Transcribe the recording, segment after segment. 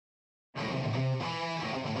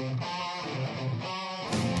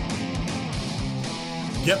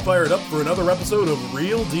Get fired up for another episode of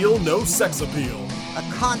Real Deal No Sex Appeal. A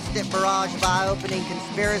constant barrage of eye-opening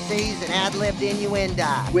conspiracies and ad-libbed innuendo.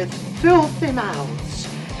 With filthy mouths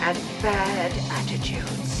and bad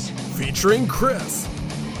attitudes. Featuring Chris.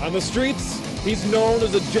 On the streets, he's known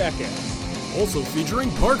as a jackass. Also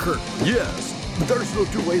featuring Parker. Yes, there's no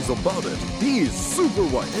two ways about it. He's super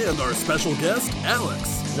white. And our special guest,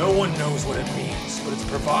 Alex. No one knows what it means, but it's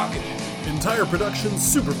provocative. Entire production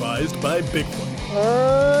supervised by Bigfoot.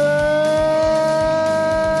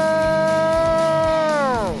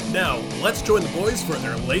 Now, let's join the boys for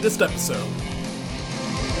their latest episode.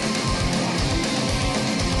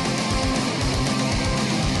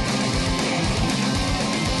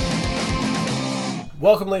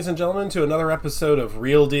 Welcome, ladies and gentlemen, to another episode of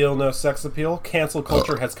Real Deal No Sex Appeal. Cancel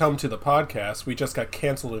culture has come to the podcast. We just got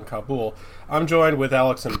canceled in Kabul. I'm joined with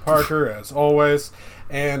Alex and Parker, as always,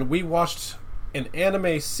 and we watched an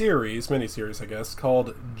anime series, miniseries I guess,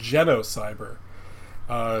 called Genocyber.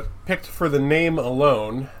 Picked for the name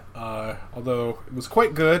alone, although it was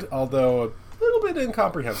quite good, although a little bit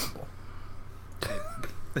incomprehensible.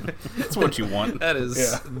 That's what you want. That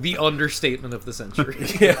is the understatement of the century.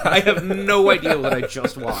 Yeah. I have no idea what I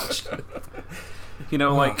just watched. You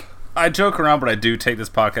know, like, I joke around, but I do take this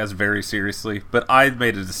podcast very seriously. But I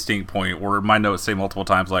made a distinct point where my notes say multiple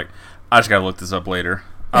times, like, I just gotta look this up later.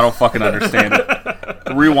 I don't fucking understand it.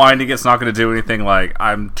 Rewinding it's not going to do anything. Like,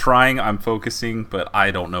 I'm trying, I'm focusing, but I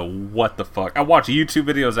don't know what the fuck. I watched YouTube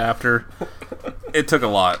videos after. It took a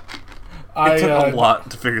lot. It took a lot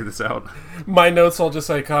to figure this out. My notes all just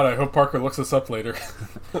say, God, I hope Parker looks this up later.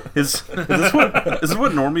 Is this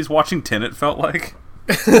what normies watching Tenet felt like?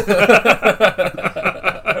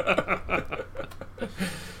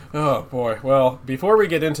 Oh, boy. Well, before we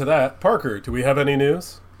get into that, Parker, do we have any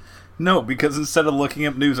news? No, because instead of looking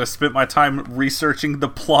up news, I spent my time researching the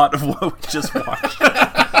plot of what we just watched.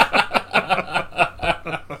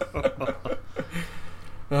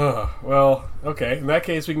 Well, okay. In that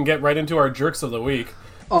case, we can get right into our jerks of the week.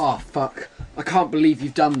 Oh, fuck. I can't believe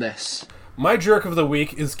you've done this. My jerk of the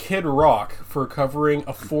week is Kid Rock for covering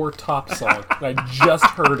a Four Top song. I just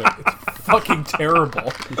heard it. It's fucking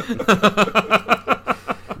terrible.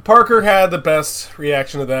 Parker had the best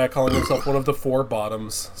reaction to that, calling himself one of the Four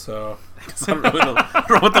Bottoms, so... I don't know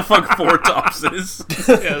what the fuck Four Tops is.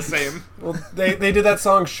 Yeah, same. Well, they did that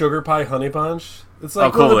song Sugar Pie Honey Bunch. It's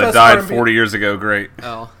like cool, one of the it best died R&B 40 years ago, great.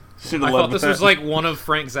 Oh. Should've I led thought with this was that. like one of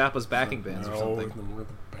Frank Zappa's backing bands or something.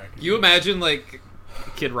 You imagine, like,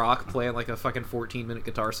 Kid Rock playing like a fucking 14-minute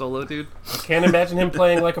guitar solo, dude? I can't imagine him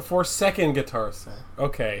playing like a 4-second guitar song.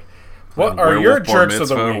 Okay. What are your jerks of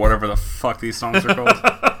the week? Whatever the fuck these songs are called.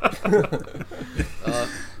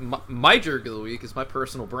 My jerk of the week is my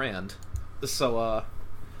personal brand. So,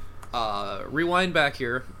 rewind back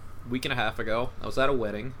here, a week and a half ago, I was at a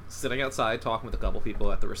wedding, sitting outside talking with a couple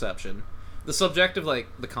people at the reception. The subject of, like,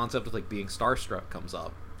 the concept of, like, being starstruck comes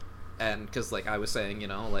up. And, because, like, I was saying, you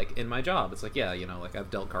know, like, in my job, it's like, yeah, you know, like, I've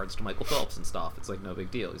dealt cards to Michael Phelps and stuff. It's, like, no big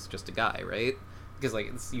deal. He's just a guy, right? Because, like,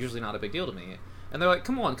 it's usually not a big deal to me. And they're like,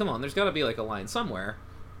 come on, there's got to be, like, a line somewhere.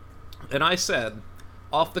 And I said,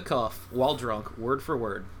 off the cuff, while drunk, word for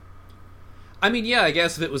word. I mean, yeah, I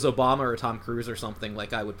guess if it was Obama or Tom Cruise or something,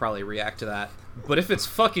 like, I would probably react to that. But if it's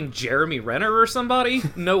fucking Jeremy Renner or somebody,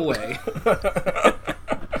 no way.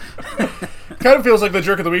 Kind of feels like the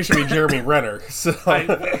jerk of the week should be Jeremy Renner. So.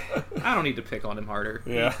 I don't need to pick on him harder.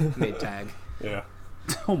 Yeah. Made tag. Yeah.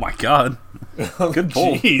 Oh my god. Good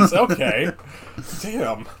pull. Jeez, okay.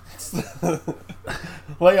 Damn.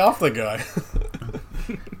 Lay off the guy.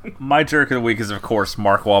 My jerk of the week is, of course,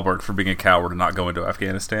 Mark Wahlberg for being a coward and not going to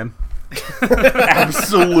Afghanistan.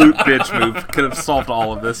 Absolute bitch move. Could have solved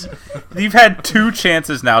all of this. You've had 2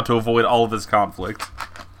 chances now to avoid all of this conflict.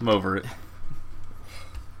 I'm over it.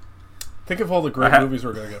 Think of all the great movies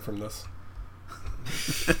we're going to get from this.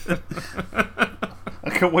 I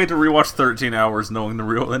can't wait to rewatch 13 Hours knowing the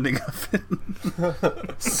real ending of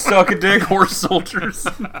it. Suck a dick, horse soldiers.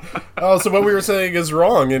 Oh, so what we were saying is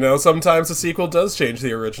wrong, you know? Sometimes the sequel does change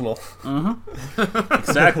the original. Mm-hmm.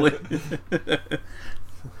 Exactly.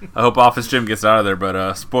 I hope Office Jim gets out of there,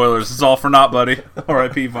 but spoilers, it's all for naught, buddy.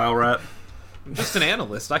 R.I.P. Vile Rat. I'm just an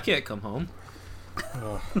analyst. I can't come home.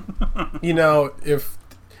 You know, if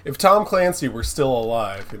Tom Clancy were still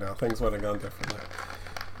alive, you know, things would have gone differently.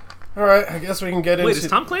 All right, I guess we can get into... Wait, is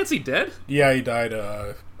Tom Clancy dead? Yeah, he died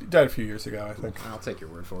a few years ago, I think. I'll take your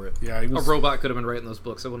word for it. Yeah, he was... A robot could have been writing those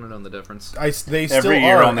books. I wouldn't have known the difference. They still Every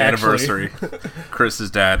year are, on the actually. anniversary, Chris's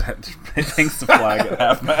dad hangs the flag at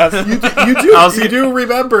half-mast. You do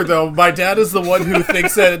remember, though, my dad is the one who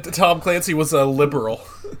thinks that Tom Clancy was a liberal.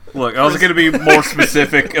 Look, I was going to be more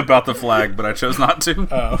specific about the flag, but I chose not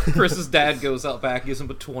to. Chris's dad goes out back, gives him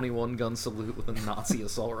a 21 gun salute with a Nazi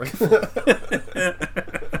assault rifle.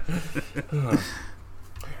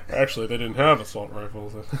 Actually, they didn't have assault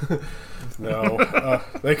rifles. No,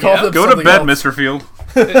 they called them Go to something bed, else. Mr. Field.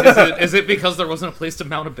 Is it because there wasn't a place to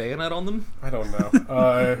mount a bayonet on them? I don't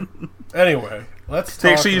know. Anyway, let's talk.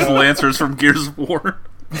 They actually use Lancers from Gears of War.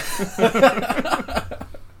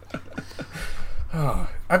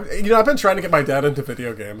 I've been trying to get my dad into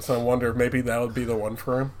video games, so I wonder if maybe that would be the one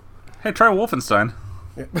for him. Hey, try Wolfenstein.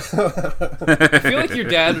 I feel like your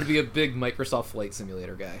dad would be a big Microsoft Flight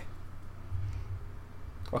Simulator guy.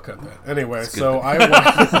 I'll cut that. Anyway, so I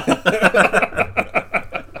watched...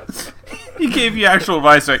 He gave you actual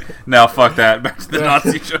advice, like, now fuck that, back to the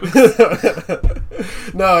Nazi jokes.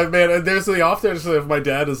 No, man, there's the off there, so if my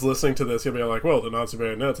dad is listening to this, he'll be like, well, the Nazi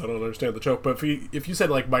bayonets, I don't understand the joke. But if you said,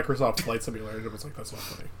 like, Microsoft Flight Simulator, it was like, that's not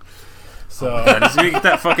funny. So... Did you get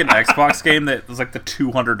that fucking Xbox game that was like the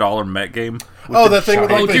 $200 Met game? That thing with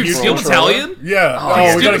like the dude, huge Steel controller? Battalion?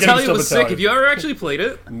 Yeah. Steel Battalion was sick. Have you ever actually played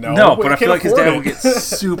it? No, but I feel like his dad afford would get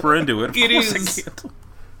super into it. It is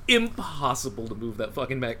impossible to move that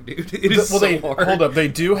fucking mech, dude. It is hard. Hold up, they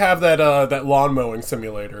do have that that lawn mowing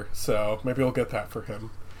simulator, so maybe we'll get that for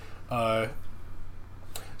him.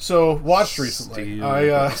 So watched recently.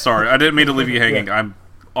 Sorry, I didn't mean to leave you hanging. Yeah. I'm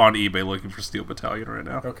on eBay looking for Steel Battalion right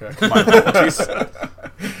now. Okay. My apologies.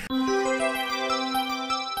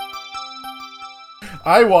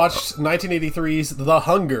 I watched 1983's The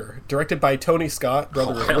Hunger, directed by Tony Scott,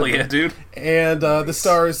 brother of hell yeah, dude. And the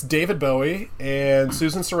stars David Bowie and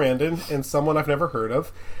Susan Sarandon and someone I've never heard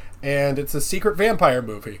of. And it's a secret vampire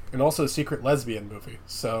movie and also a secret lesbian movie.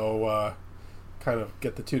 So kind of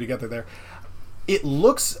get the two together there. It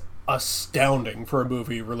looks astounding for a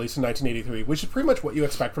movie released in 1983, which is pretty much what you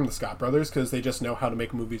expect from the Scott brothers because they just know how to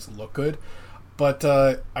make movies look good. But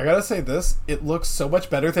I gotta say this, it looks so much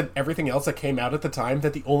better than everything else that came out at the time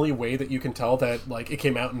that the only way that you can tell that like it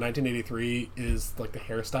came out in 1983 is like the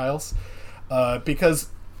hairstyles. Because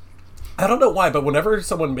I don't know why, but whenever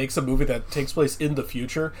someone makes a movie that takes place in the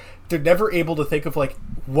future, they're never able to think of like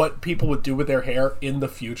what people would do with their hair in the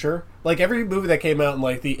future. Like every movie that came out in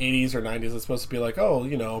like the 80s or 90s is supposed to be like, oh,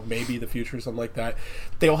 you know, maybe the future or something like that.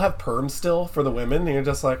 They all have perms still for the women, and you're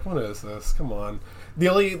just like, what is this? Come on. The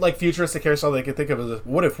only like futuristic hairstyle they could think of is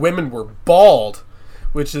what if women were bald?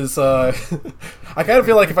 Which is, I kind of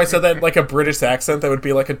feel like if I said that in like a British accent, that would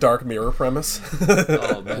be like a Dark Mirror premise.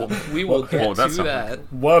 Oh, man. We will get to that.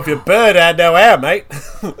 Well, if you're bird, I know how, mate.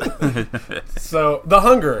 So, The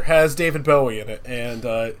Hunger has David Bowie in it, and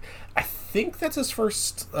I think that's his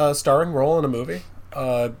first starring role in a movie.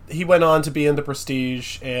 He went on to be in The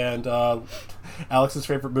Prestige and Alex's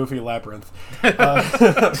favorite movie, Labyrinth.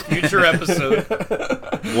 Future episode.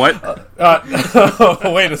 What?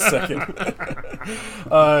 Wait a second.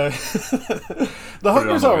 The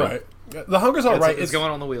Hunger's all right. The Hunger's all right. It's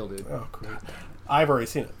going on the wheel, dude. Oh, great. I've already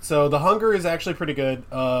seen it. So The Hunger is actually pretty good.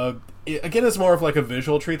 Again, it's more of like a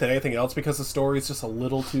visual treat than anything else because the story is just a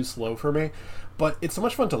little too slow for me. But it's so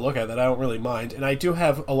much fun to look at that I don't really mind. And I do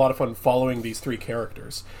have a lot of fun following these three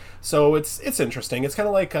characters. So it's interesting. It's kind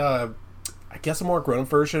of like, I guess, a more grown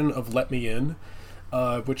version of Let Me In,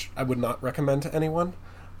 which I would not recommend to anyone.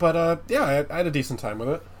 But yeah, I had a decent time with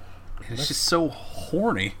it. It's just so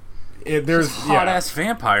horny. There's hot-ass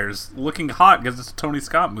vampires looking hot because it's a Tony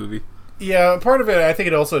Scott movie. Yeah, part of it, I think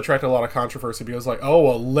it also attracted a lot of controversy because, like,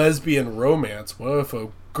 oh, a lesbian romance. What if a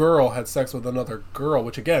girl had sex with another girl?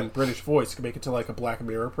 Which, again, British voice could make it to, like, a Black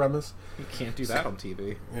Mirror premise. You can't do that on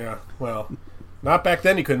TV. Yeah, well, not back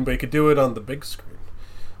then you couldn't, but you could do it on the big screen.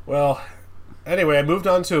 Well, anyway, I moved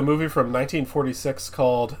on to a movie from 1946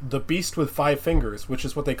 called The Beast with Five Fingers, which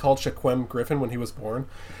is what they called Shaquem Griffin when he was born.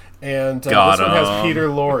 And this one has Peter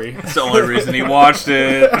Lorre. That's the only reason he watched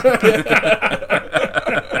it.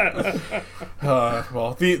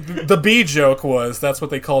 Well, the B joke was that's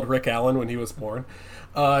what they called Rick Allen when he was born.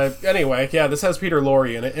 Anyway, yeah, this has Peter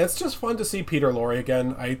Lorre in it. It's just fun to see Peter Lorre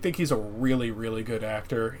again. I think he's a really, really good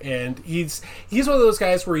actor, and he's one of those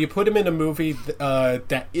guys where you put him in a movie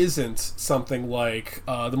that isn't something like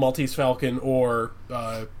The Maltese Falcon or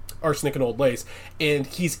Arsenic and Old Lace, and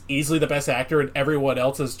he's easily the best actor, and everyone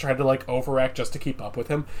else is trying to like overact just to keep up with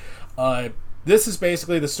him. This is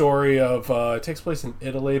basically the story of it takes place in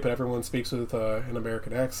Italy, but everyone speaks with an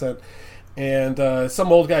American accent. And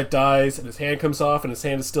some old guy dies, and his hand comes off, and his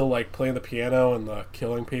hand is still like playing the piano and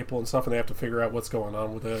killing people and stuff, and they have to figure out what's going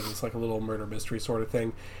on with it. It's like a little murder mystery sort of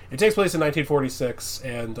thing. It takes place in 1946,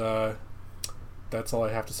 and that's all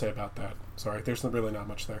I have to say about that. Sorry, there's really not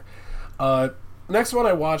much there. next one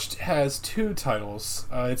I watched has two titles.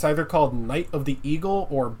 It's either called Night of the Eagle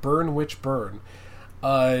or Burn Witch Burn.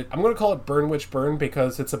 I'm going to call it Burn Witch Burn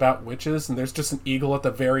because it's about witches, and there's just an eagle at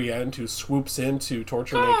the very end who swoops in to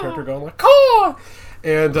torture the main character, going like, "Caw!"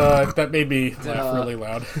 And that made me laugh really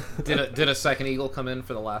loud. Did a second eagle come in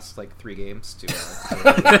for the last like 3 games?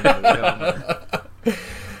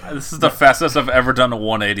 This is the fastest I've ever done a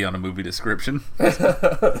 180 on a movie description.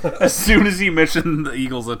 As soon as you mentioned the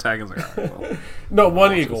eagle's attack, I was like, all right, well, no,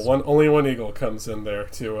 only one eagle comes in there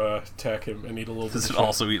to attack him and eat a little bit. does of it shit.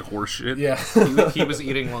 also eat horse shit? Yeah. He was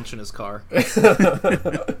eating lunch in his car. We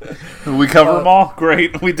cover them all?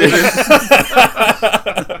 Great, we did it.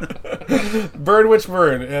 Burn Witch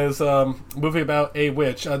Burn is a movie about a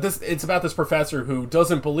witch. It's about this professor who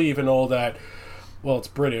doesn't believe in all that. Well, it's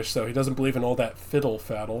British, so he doesn't believe in all that fiddle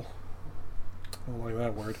faddle. I don't like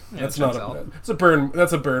that word. Yeah, That's it turns not a. out. It's a burn.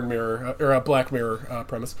 That's a Burn Mirror or a Black Mirror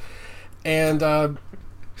premise. And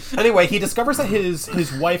anyway, he discovers that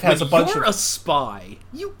his wife has When a bunch you're of. a spy,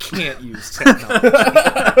 you can't use technology.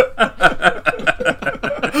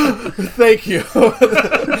 Thank you.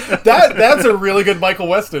 That's a really good Michael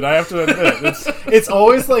Weston, I have to admit. It's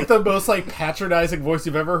always like the most like patronizing voice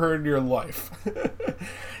you've ever heard in your life.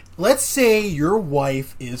 Let's say your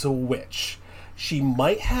wife is a witch. She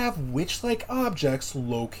might have witch-like objects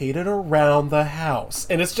located around the house.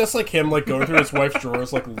 And it's just like him like going through his wife's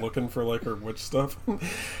drawers like looking for like her witch stuff. And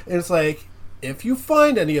it's like, if you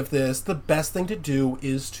find any of this, the best thing to do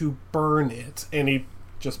is to burn it. And he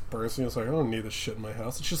just burns it. He's like, I don't need this shit in my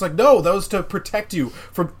house. And she's like, no, that was to protect you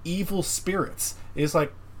from evil spirits. And he's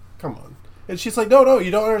like, come on. And she's like, no,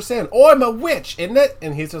 you don't understand. Oh, I'm a witch, isn't it?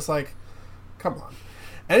 And he's just like, come on.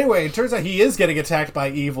 Anyway, it turns out he is getting attacked by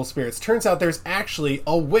evil spirits. Turns out there's actually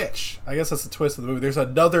a witch. I guess that's the twist of the movie. There's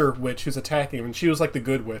another witch who's attacking him, and she was like the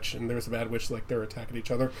good witch, and there's a bad witch, like they're attacking each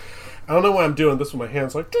other. I don't know why I'm doing this with my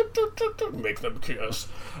hands, like, make them kiss.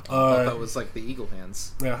 I thought that was like the eagle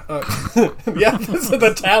hands. Yeah. Yeah, these are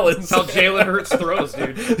the talons. That's how Jalen Hurts throws,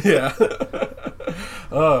 dude. Yeah.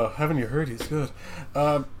 Oh, haven't you heard? He's good.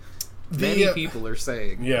 Many people are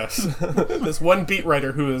saying. Yes. This one beat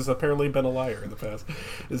writer who has apparently been a liar in the past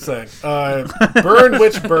is saying, Burn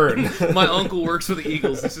Witch Burn. My uncle works for the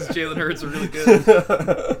Eagles. This is Jalen Hurts are really good.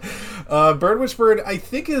 Burn Witch Burn, I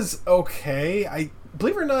think, is okay.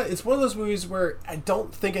 Believe it or not, it's one of those movies where I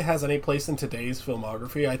don't think it has any place in today's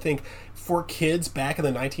filmography. I think for kids back in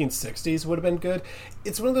the 1960s would have been good.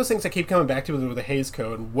 It's one of those things I keep coming back to with the Hays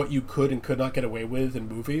Code and what you could and could not get away with in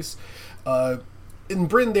movies. In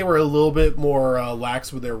Britain, they were a little bit more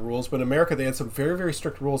lax with their rules, but in America, they had some very, very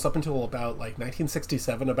strict rules up until about like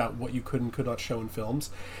 1967 about what you could and could not show in films.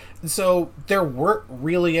 So there weren't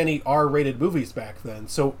really any R-rated movies back then.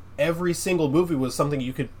 So every single movie was something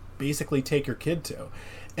you could basically take your kid to.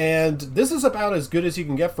 And this is about as good as you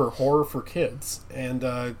can get for horror for kids. And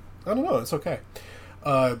I don't know, it's okay.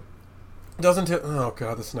 Oh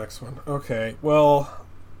god, this next one. Okay, well,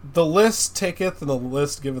 the list taketh and the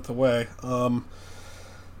list giveth away.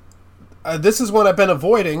 This is one I've been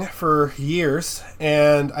avoiding for years,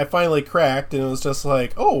 and I finally cracked, and it was just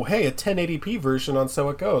like, oh, hey, a 1080p version on So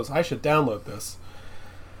It Goes. I should download this.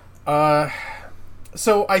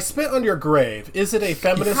 So, I Spit on Your Grave. Is it a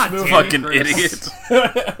feminist movie? Fucking idiot.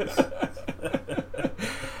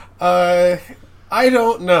 I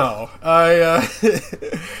don't know.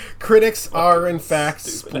 Critics are, in fact,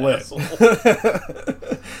 split.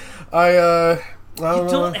 You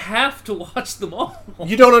don't have to watch them all.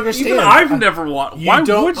 You don't understand. Even I've never watched. You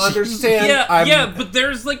don't understand. Yeah, but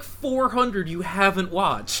there's like 400 you haven't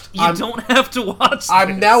watched. You don't have to watch.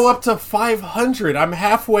 I'm now up to 500. I'm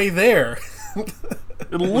halfway there.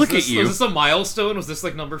 Look at you. Was this a milestone? Was this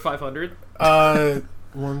like number 500? 1,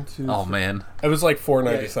 2. Oh man, it was like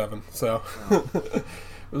 497. So it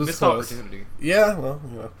was missed close. opportunity. Yeah, well,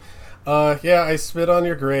 you know. Yeah, I Spit on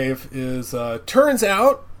Your Grave is turns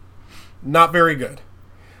out not very good.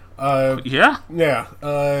 yeah.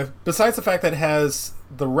 Besides the fact that it has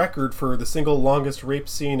the record for the single longest rape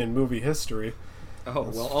scene in movie history. Oh,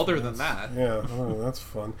 well, other than that. Yeah, that's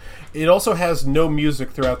fun. It also has no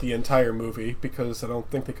music throughout the entire movie because I don't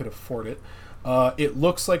think they could afford it. It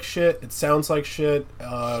looks like shit. It sounds like shit.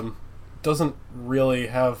 Doesn't really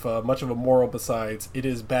have much of a moral besides it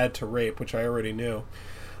is bad to rape, which I already knew.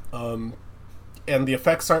 And the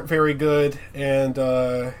effects aren't very good, and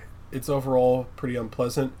it's overall pretty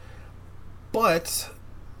unpleasant. But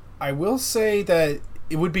I will say that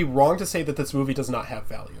it would be wrong to say that this movie does not have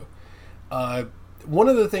value. one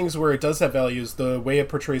of the things where it does have value is the way it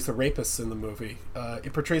portrays the rapists in the movie.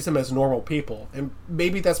 It portrays them as normal people, and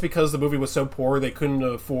maybe that's because the movie was so poor they couldn't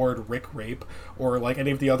afford Rick Rape or like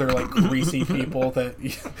any of the other like greasy people that.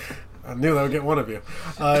 I knew that would get one of you.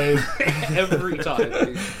 Every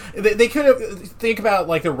time. They could think about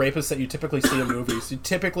like the rapists that you typically see in movies.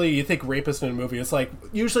 You think rapist in a movie, it's like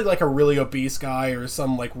usually like a really obese guy or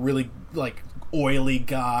some like really like oily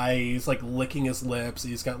guy. He's like licking his lips.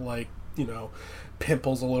 He's got like, you know,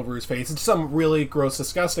 pimples all over his face. It's some really gross,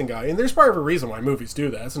 disgusting guy. And there's part of a reason why movies do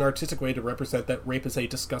that. It's an artistic way to represent that rape is a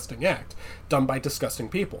disgusting act done by disgusting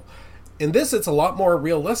people. In this, it's a lot more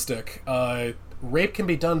realistic. Rape can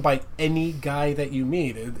be done by any guy that you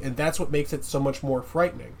meet, and that's what makes it so much more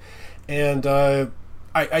frightening. And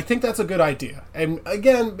I think that's a good idea. And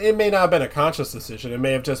again, it may not have been a conscious decision. It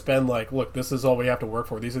may have just been like, look, this is all we have to work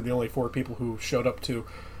for. These are the only 4 people who showed up to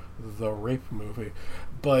the rape movie.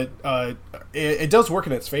 But it does work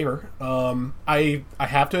in its favor. I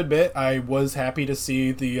have to admit, I was happy to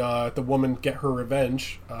see the woman get her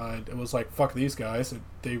revenge. It was like, fuck these guys.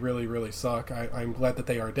 They really, really suck. I'm glad that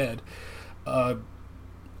they are dead.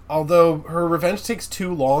 Although her revenge takes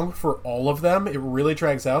too long for all of them, it really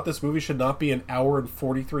drags out. This movie should not be an hour and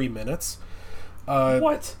 43 minutes.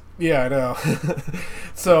 What? Yeah, I know.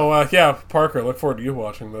 So, yeah, Parker, look forward to you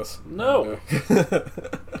watching this. No.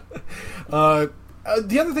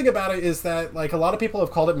 The other thing about it is that, like, a lot of people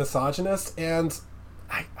have called it misogynist, and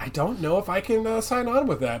I don't know if I can sign on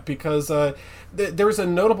with that, because there was a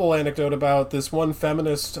notable anecdote about this one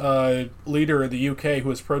feminist leader in the UK who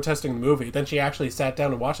was protesting the movie. Then she actually sat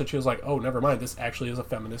down and watched it. She was like, oh, never mind, this actually is a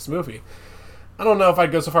feminist movie. I don't know if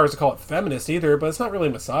I'd go so far as to call it feminist either, but it's not really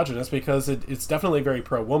misogynist, because it's definitely very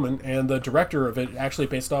pro-woman, and the director of it actually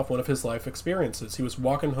based off one of his life experiences. He was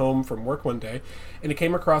walking home from work one day, and he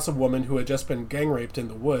came across a woman who had just been gang raped in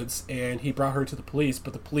the woods, and he brought her to the police,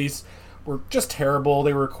 but the police were just terrible.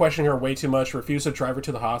 They were questioning her way too much, refused to drive her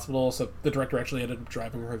to the hospital, so the director actually ended up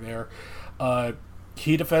driving her there.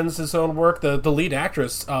 He defends his own work. The lead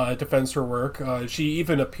actress defends her work. She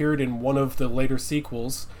even appeared in one of the later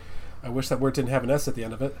sequels. I wish that word didn't have an S at the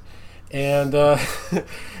end of it. And put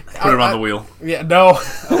it on the wheel. Yeah, no.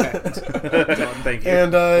 Okay. Thank you.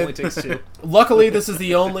 And Only takes 2. luckily, this is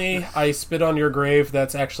the only I Spit on Your Grave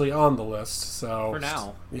that's actually on the list. So For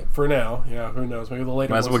now. Yeah, for now. Yeah, who knows? Maybe the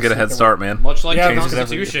later Might as well ones get a will head stick start, man. Much like Yeah, the change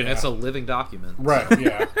Constitution, everything. it's a living document. Right,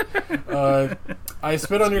 yeah. I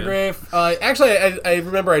Spit on Your Grave. Actually, I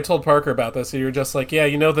remember I told Parker about this, and you were just like, yeah,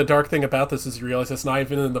 you know, the dark thing about this is you realize it's not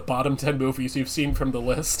even in the bottom 10 movies you've seen from the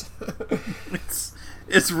list.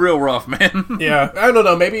 It's real rough, man. Yeah, I don't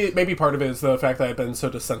know. Maybe part of it is the fact that I've been so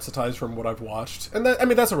desensitized from what I've watched, and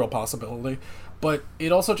that's a real possibility. But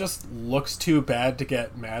it also just looks too bad to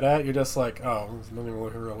get mad at. You're just like, oh, it's not even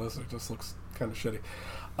looking realistic. It just looks kind of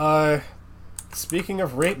shitty. Speaking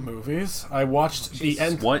of rape movies, I watched the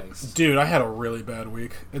end. What? Dude, I had a really bad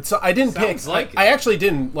week. I didn't Sounds pick. like I actually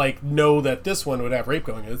didn't know that this one would have rape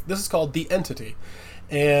going. This is called The Entity,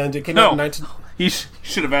 and it came out in 19. You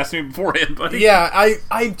should have asked me beforehand, buddy. Yeah,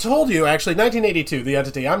 I told you, actually, 1982, The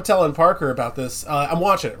Entity. I'm telling Parker about this. I'm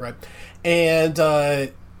watching it, right?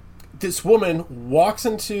 And this woman walks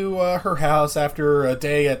into her house after a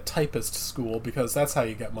day at typist school, because that's how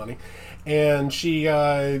you get money. And she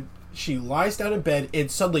lies down in bed, and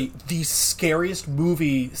suddenly the scariest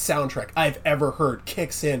movie soundtrack I've ever heard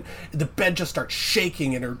kicks in. The bed just starts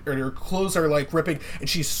shaking, and her clothes are like ripping, and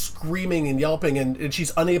she's screaming and yelping, and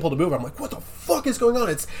she's unable to move. I'm like, what the fuck is going on?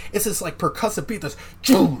 It's this like percussive beat, this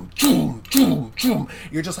choom, choom, choom, choom.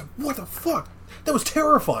 You're just like, what the fuck? That was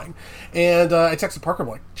terrifying. And I texted Parker, I'm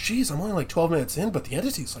like, geez, I'm only like 12 minutes in, but The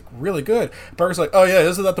Entity's like really good. Parker's like, oh yeah,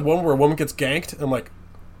 isn't that the one where a woman gets ganked? I'm like,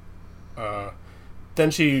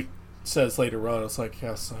 Then she says later on, it's like,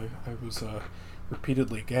 yes, I was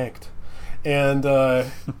repeatedly ganked. And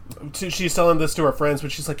she's telling this to her friends,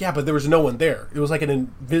 but she's like, yeah, but there was no one there. It was like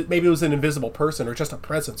maybe it was an invisible person or just a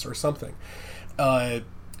presence or something.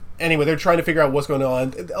 Anyway, they're trying to figure out what's going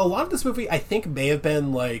on. A lot of this movie, I think, may have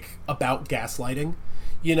been like about gaslighting,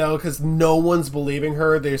 you know, because no one's believing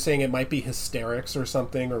her. They're saying it might be hysterics or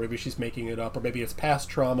something, or maybe she's making it up, or maybe it's past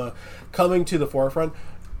trauma coming to the forefront.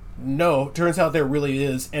 No, turns out there really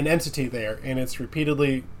is an entity there, and it's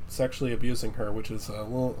repeatedly sexually abusing her, which is a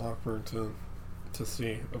little awkward to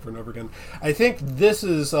see over and over again. I think this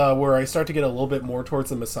is where I start to get a little bit more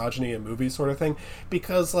towards the misogyny in movies sort of thing,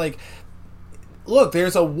 because, like, look,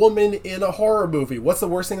 there's a woman in a horror movie. What's the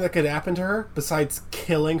worst thing that could happen to her besides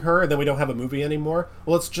killing her, and then we don't have a movie anymore?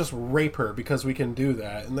 Well, let's just rape her because we can do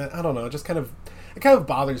that. And that, I don't know, it just kind of it kind of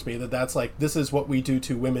bothers me that that's like, this is what we do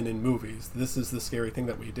to women in movies. This is the scary thing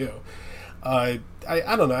that we do. I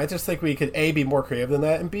don't know. I just think we could A, be more creative than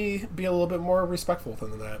that, and B, be a little bit more respectful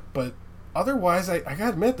than that. But otherwise, I gotta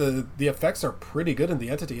admit, the effects are pretty good in The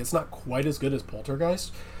Entity. It's not quite as good as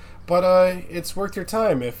Poltergeist, but it's worth your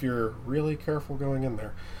time if you're really careful going in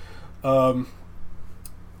there. The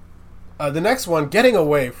next one, getting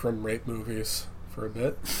away from rape movies for a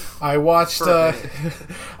bit. I watched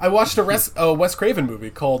I watched a Wes Craven movie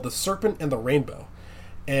called The Serpent and the Rainbow,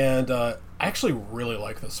 and I actually really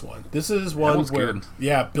like this one. This is one where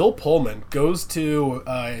Bill Pullman goes to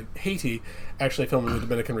Haiti, actually filming in the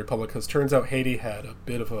Dominican Republic, because turns out Haiti had a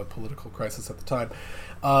bit of a political crisis at the time,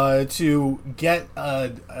 to get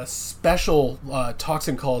a special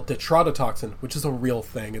toxin called tetrodotoxin, which is a real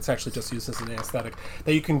thing. It's actually just used as an anesthetic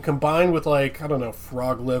that you can combine with, like, I don't know,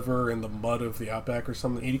 frog liver and the mud of the outback or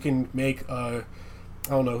something, and you can make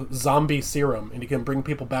zombie serum, and you can bring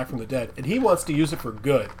people back from the dead. And he wants to use it for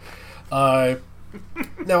good.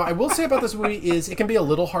 Now, I will say about this movie is it can be a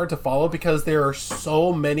little hard to follow because there are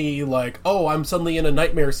so many, like, oh, I'm suddenly in a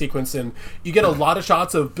nightmare sequence, and you get a lot of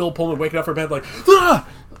shots of Bill Pullman waking up from bed like, ah!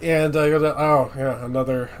 And you're like, oh, yeah,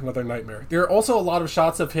 another nightmare. There are also a lot of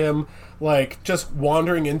shots of him, like, just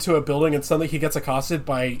wandering into a building, and suddenly he gets accosted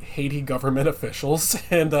by Haiti government officials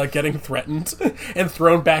and getting threatened and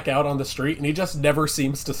thrown back out on the street, and he just never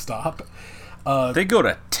seems to stop. They go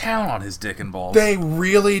to town on his dick and balls. They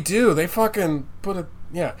really do. They fucking put it...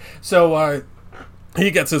 Yeah. So,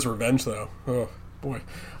 he gets his revenge, though. Oh, boy.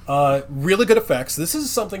 Really good effects. This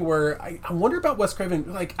is something where I wonder about Wes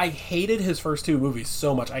Craven. Like, I hated his first two movies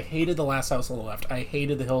so much. I hated The Last House on the Left. I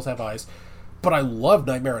hated The Hills Have Eyes. But I loved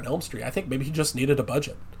Nightmare on Elm Street. I think maybe he just needed a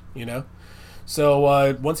budget, you know?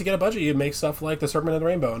 So, once you get a budget, you make stuff like The Serpent and the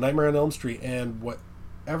Rainbow, Nightmare on Elm Street, and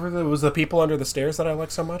was The People Under the Stairs that I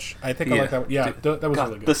like so much. I think I like that one. Yeah, that was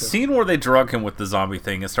really good. The too. Scene where they drug him with the zombie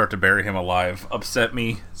thing and start to bury him alive upset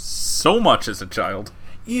me so much as a child.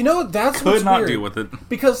 You know, that's could not weird, deal with it.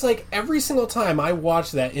 Because, like, every single time I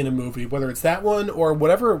watch that in a movie, whether it's that one or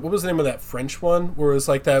whatever, what was the name of that French one, where it was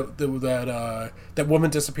like that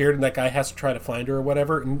woman disappeared and that guy has to try to find her or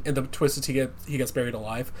whatever, and the twist is he gets buried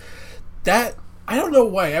alive. That, I don't know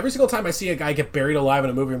why. Every single time I see a guy get buried alive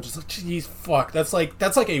in a movie, I'm just like, geez, fuck. That's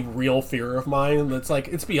like a real fear of mine. That's like,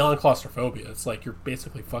 it's beyond claustrophobia. It's like you're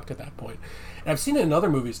basically fucked at that point. And I've seen it in other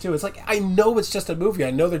movies too. It's like, I know it's just a movie.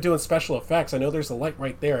 I know they're doing special effects. I know there's a light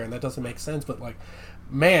right there, and that doesn't make sense. But like,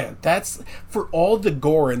 man, that's for all the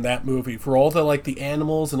gore in that movie, for all the like the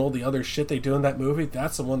animals and all the other shit they do in that movie.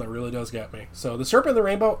 That's the one that really does get me. So The Serpent and the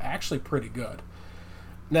Rainbow, actually pretty good.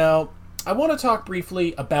 Now, I want to talk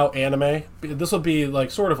briefly about anime. This will be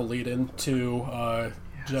like sort of a lead-in to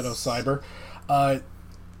Gedo Cyber.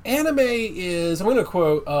 Anime is, I'm going to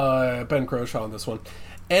quote Ben Croshaw on this one.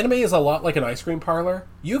 Anime is a lot like an ice cream parlor.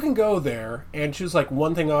 You can go there and choose like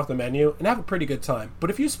one thing off the menu and have a pretty good time. But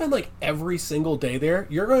if you spend like every single day there,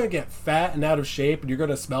 you're going to get fat and out of shape, and you're going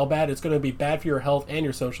to smell bad. It's going to be bad for your health and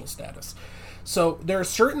your social status. So there are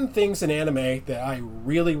certain things in anime that I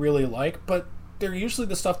really, really like, but they're usually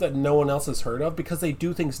the stuff that no one else has heard of because they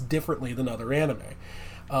do things differently than other anime.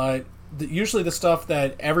 Usually the stuff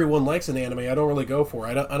that everyone likes in anime, I don't really go for.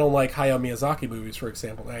 I don't like Hayao Miyazaki movies, for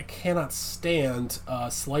example. And I cannot stand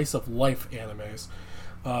slice of life animes.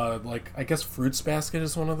 Like, I guess Fruits Basket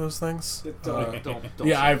is one of those things. Don't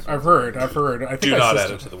yeah, I've heard. I think do not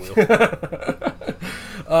add it to the wheel.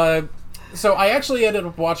 So I actually ended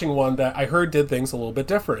up watching one that I heard did things a little bit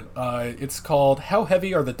different. It's called How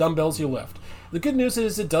Heavy Are the Dumbbells You Lift? The good news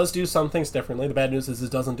is it does do some things differently. The bad news is it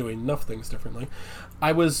doesn't do enough things differently.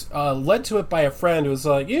 I was led to it by a friend who was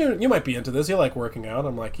like, you might be into this. You like working out.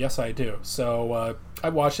 I'm like, yes, I do. So I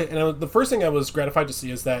watched it, and the first thing I was gratified to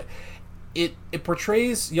see is that it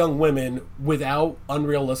portrays young women without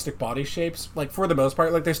unrealistic body shapes. Like, for the most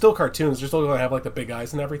part, like, they're still cartoons. They're still going to have, like, the big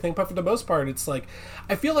eyes and everything. But for the most part, it's like,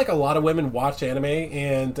 I feel like a lot of women watch anime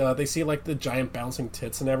and they see, like, the giant bouncing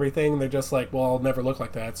tits and everything. And they're just like, well, I'll never look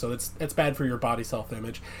like that. So it's bad for your body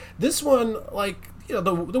self-image. This one, like, you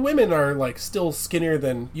know, the women are, like, still skinnier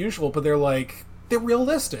than usual, but they're, like, they're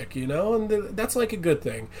realistic, you know, and that's like a good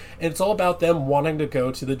thing. And it's all about them wanting to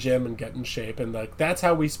go to the gym and get in shape, and like that's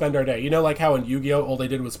how we spend our day. You know, like how in Yu-Gi-Oh all they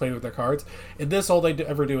did was play with their cards. In this, all they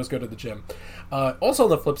ever do is go to the gym. Also on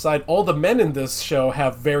the flip side, all the men in this show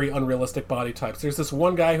have very unrealistic body types. There's this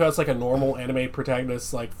one guy who has like a normal anime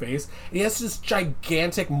protagonist like face. And he has this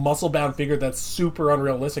gigantic muscle-bound figure that's super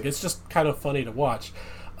unrealistic. It's just kind of funny to watch.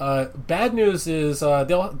 Bad news is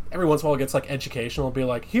they'll every once in a while gets like educational. It'll be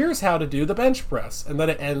like, here's how to do the bench press, and then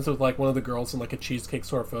it ends with like one of the girls in like a cheesecake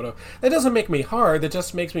sort of photo. That doesn't make me hard. That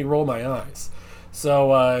just makes me roll my eyes.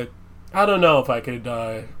 So I don't know if I could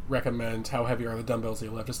recommend How Heavy Are the Dumbbells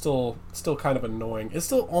You Lift. It's still kind of annoying. It's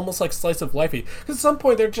still almost like slice of lifey. Because at some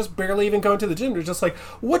point they're just barely even going to the gym. They're just like,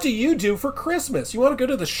 what do you do for Christmas? You want to go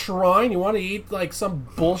to the shrine? You want to eat like some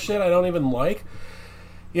bullshit I don't even like?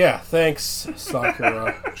 Yeah, thanks,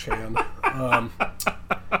 Sakura-chan.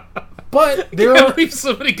 But there I can't are... believe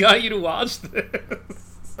somebody got you to watch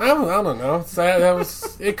this. I don't know. That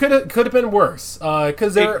was it. Could have been worse.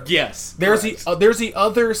 Because there's the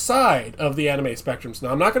other side of the anime spectrum. So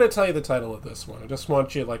now I'm not going to tell you the title of this one. I just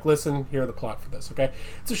want you to listen, hear the plot for this. Okay,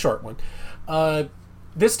 it's a short one.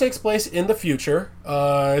 This takes place in the future.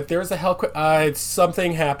 There's a hellquake.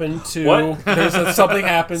 Something happened to. What? Something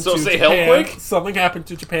happened to say Japan. hellquake? Something happened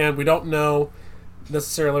to Japan. We don't know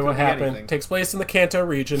necessarily what happened. Anything. Takes place in the Kanto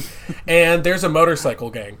region, and there's a motorcycle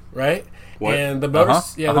gang, right? What? And the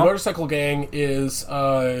motorcycle gang is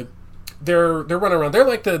they're running around. They're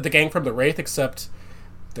like the gang from the Wraith, except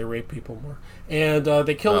they rape people more. And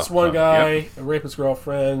they kill this one guy, rape his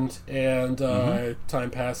girlfriend, and time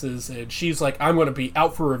passes, and she's like, I'm going to be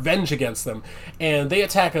out for revenge against them. And they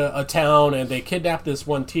attack a town, and they kidnap this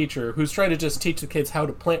one teacher who's trying to just teach the kids how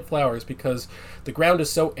to plant flowers because the ground is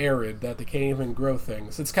so arid that they can't even grow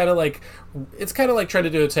things. It's kind of like trying to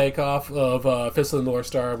do a takeoff of Fist of the North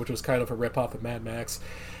Star, which was kind of a ripoff of Mad Max.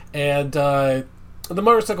 And the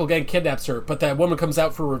motorcycle gang kidnaps her, but that woman comes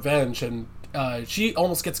out for revenge, and she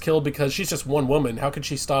almost gets killed because she's just one woman. How could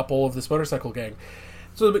she stop all of this motorcycle gang?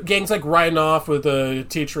 So the gang's riding off with the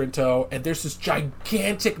teacher in tow, and there's this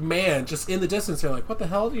gigantic man just in the distance. They're like, what the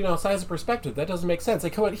hell? Size of perspective. That doesn't make sense. They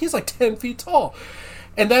come out, he's like 10 feet tall.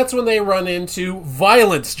 And that's when they run into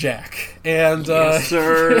Violence Jack. And, yes,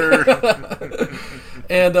 sir.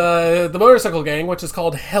 And the motorcycle gang, which is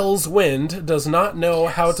called Hell's Wind, does not know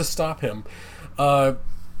how to stop him.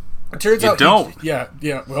 It turns out don't. Yeah.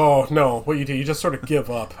 Oh no! What you do? You just sort of give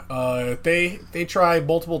up. They try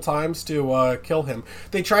multiple times to kill him.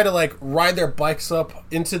 They try to ride their bikes up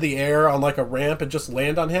into the air on a ramp and just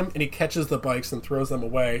land on him, and he catches the bikes and throws them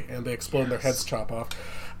away, and they explode and their heads chop off.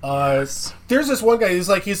 There's this one guy. He's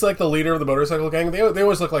like the leader of the motorcycle gang. They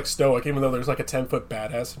always look stoic, even though there's a 10-foot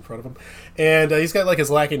badass in front of him, and he's got his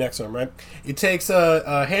lackey next to him. Right? He takes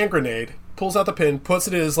a hand grenade, pulls out the pin, puts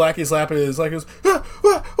it in his lackey's lap, and his lackey goes, ah,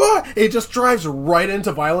 ah, ah. It just drives right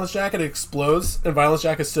into Violence Jack, and it explodes, and Violence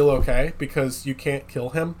Jack is still okay, because you can't kill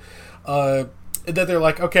him. And then they're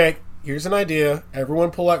like, okay, here's an idea, everyone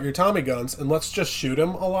pull out your Tommy guns, and let's just shoot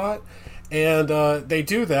him a lot. And they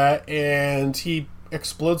do that, and he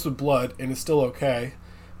explodes with blood, and is still okay.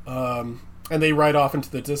 And they ride off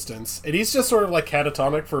into the distance, and he's just sort of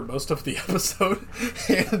catatonic for most of the episode.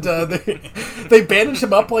 And they bandage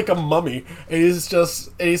him up like a mummy, and he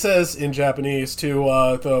says in Japanese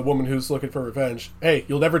to the woman who's looking for revenge, "Hey,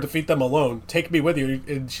 you'll never defeat them alone. Take me with you."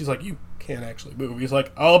 And she's like, "You can't actually move." He's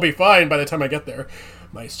like, "I'll be fine by the time I get there.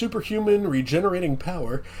 My superhuman regenerating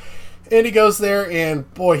power." And he goes there,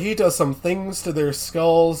 and boy, he does some things to their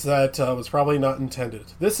skulls that was probably not intended.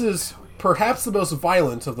 This is perhaps the most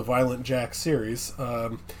violent of the Violent Jack series.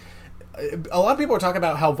 A lot of people are talking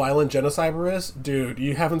about how violent Genocyber is. Dude,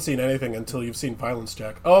 you haven't seen anything until you've seen Violence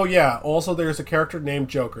Jack. Oh yeah, also there's a character named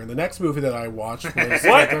Joker. And the next movie that I watched was...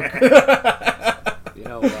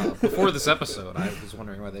 Before this episode, I was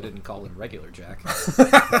wondering why they didn't call him Regular Jack.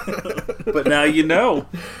 But now you know.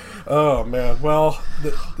 Oh man, well,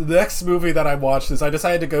 the next movie that I watched is I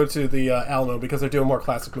decided to go to the Alamo because they're doing more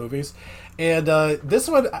classic movies. And this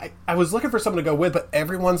one, I was looking for someone to go with, but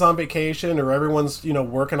everyone's on vacation or everyone's,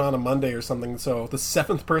 working on a Monday or something. So the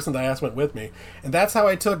seventh person that I asked went with me. And that's how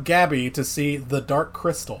I took Gabby to see The Dark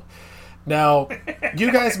Crystal. Now,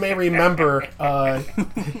 you guys may remember the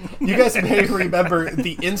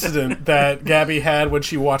incident that Gabby had when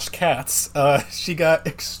she watched Cats. She got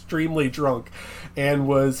extremely drunk and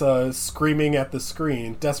was screaming at the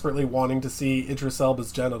screen, desperately wanting to see Idris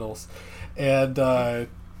Elba's genitals. And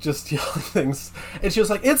just yelling things. And she was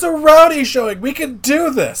like, "It's a rowdy showing. We can do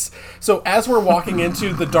this." So as we're walking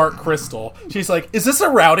into The Dark Crystal, she's like, "Is this a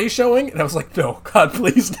rowdy showing?" And I was like, "No, God,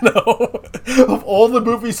 please no." Of all the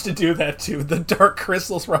movies to do that to, The Dark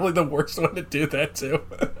Crystal is probably the worst one to do that to.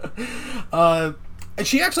 And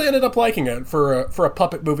she actually ended up liking it for a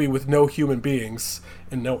puppet movie with no human beings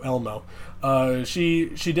and no Elmo. She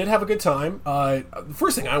did have a good time. The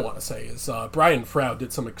first thing I want to say is Brian Froud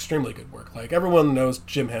did some extremely good work. Everyone knows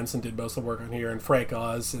Jim Henson did most of the work on here, and Frank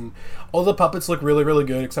Oz, and all the puppets look really, really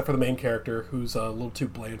good, except for the main character, who's a little too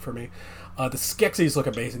bland for me. The Skeksis look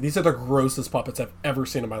amazing. These are the grossest puppets I've ever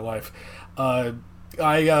seen in my life. I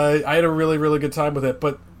had a really, really good time with it,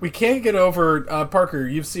 but we can't get over... Parker,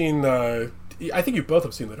 you've seen... I think you both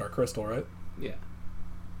have seen The Dark Crystal, right? Yeah.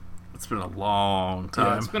 It's been a long Yeah,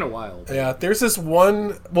 time. it's been a while. Yeah, there's this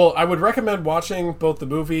one. Well, I would recommend watching both the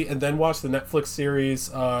movie and then watch the Netflix series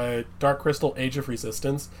Dark Crystal: Age of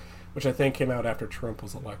Resistance, which I think came out after Trump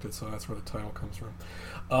was elected, so that's where the title comes from.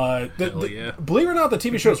 Believe it or not, the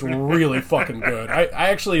TV show is really fucking good. I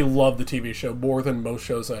actually love the TV show more than most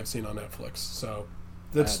shows I've seen on Netflix. So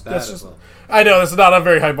that's just. well. I know this is not a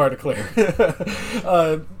very high bar to clear,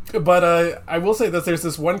 but I will say that there's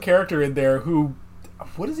this one character in there who.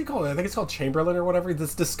 What is he called? I think it's called Chamberlain or whatever.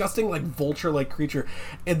 This disgusting, like, vulture-like creature.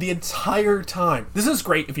 And the entire time... This is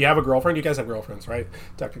great if you have a girlfriend. You guys have girlfriends, right?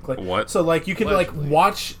 Technically. What? So, like, you can, Allegedly.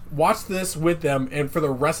 like, watch this with them, and for the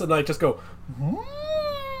rest of the night, just go...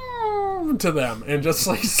 to them, and just,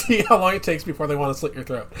 like, see how long it takes before they want to slit your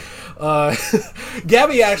throat.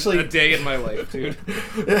 Gabby actually... A day in my life, dude.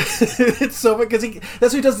 It's so... Because that's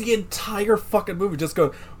what he does the entire fucking movie. Just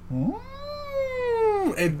go...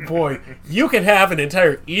 And boy, you can have an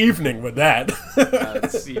entire evening with that.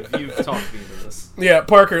 You've talked me into this. Yeah,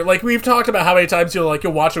 Parker, like, we've talked about how many times you'll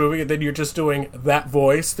watch a movie and then you're just doing that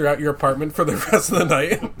voice throughout your apartment for the rest of the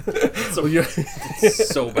night.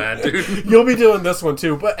 So bad, dude. You'll be doing this one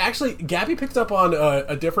too. But actually, Gabby picked up on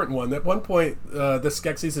a different one. At one point, the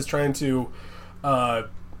Skeksis is trying to,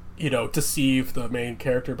 deceive the main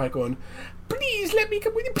character by going, "Please let me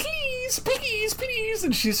come with you, please, please, please."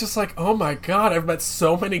 And she's just like, "Oh my god, I've met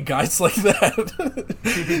so many guys like that."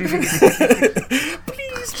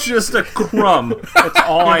 Please. Just a crumb. That's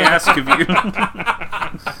all I ask of you.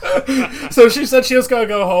 So she said she was going to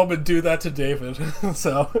go home and do that to David.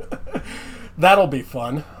 So that'll be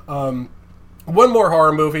fun. One more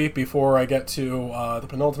horror movie before I get to the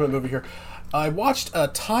penultimate movie here. I watched a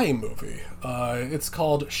Thai movie. It's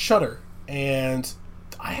called Shudder, and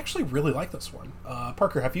I actually really like this one.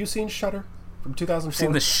 Parker, have you seen Shudder from 2004? I've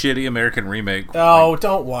seen the shitty American remake. Oh,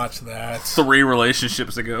 don't watch that. 3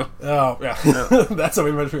 relationships ago. Oh, yeah. That's what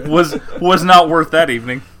we meant. Was not worth that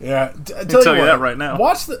evening. Yeah. I'll tell you that right now.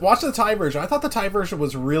 Watch the Thai version. I thought the Thai version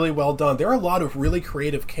was really well done. There are a lot of really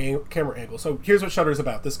creative camera angles. So here's what Shudder's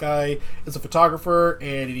about. This guy is a photographer,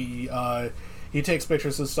 and he takes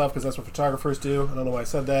pictures of stuff because that's what photographers do. I don't know why I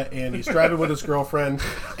said that. And he's driving with his girlfriend,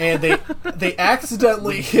 and they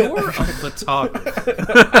accidentally hit. You're a photographer.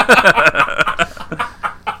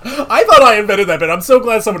 I thought I invented that bit. I'm so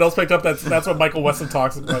glad someone else picked up. That's what Michael Weston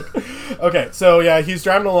talks about. Okay, so yeah, he's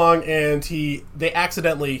driving along, and they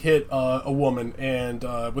accidentally hit a woman and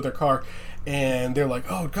with their car. And they're like,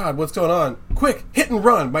 "Oh God, what's going on? Quick, hit and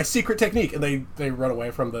run! My secret technique!" And they run away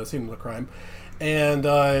from the scene of the crime. And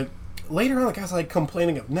later on, the guy's like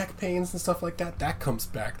complaining of neck pains and stuff like that. That comes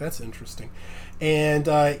back. That's interesting. And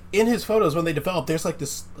in his photos, when they develop, there's like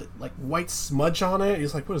this like white smudge on it.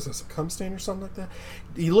 He's like, "What is this? A cum stain or something like that?"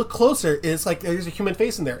 You look closer, it's like there's a human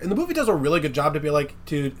face in there. And the movie does a really good job to be like,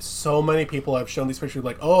 dude, so many people have shown these pictures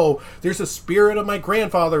like, "Oh, there's a spirit of my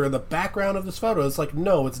grandfather in the background of this photo." It's like,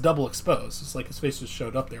 no, it's double exposed. It's like his face just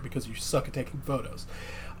showed up there because you suck at taking photos.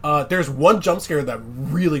 There's one jump scare that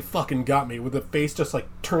really fucking got me, where the face just like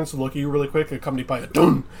turns to look at you really quick, accompanied by a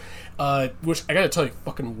dun, which I gotta tell you,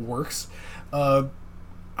 fucking works. I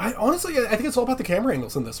think it's all about the camera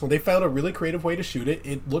angles in this one. They found a really creative way to shoot it.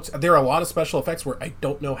 There are a lot of special effects where I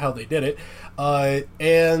don't know how they did it,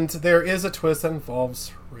 and there is a twist that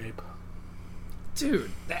involves rape.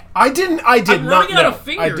 Dude, I did I'm not running know. out of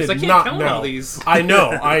fingers. I can't count all these. I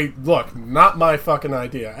know. Look, not my fucking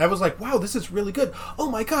idea. I was like, wow, this is really good.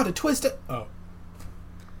 Oh my god, a twist. Oh.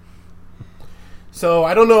 So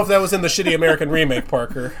I don't know if that was in the shitty American remake,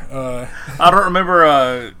 Parker. I don't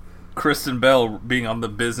remember Kristen Bell being on the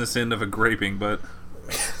business end of a graping, but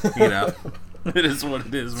you know, it is what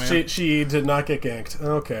it is, man. She did not get ganked.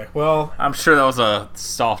 Okay, well, I'm sure that was a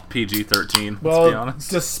soft PG-13. Well, let's be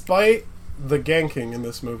honest. Despite the ganking in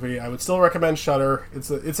this movie, I would still recommend Shudder. It's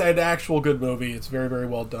an actual good movie. It's very, very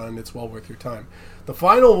well done. It's well worth your time. The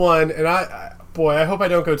final one, and I hope I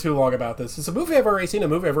don't go too long about this. It's a movie I've already seen, a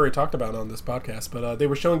movie I've already talked about on this podcast, but they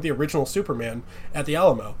were showing the original Superman at the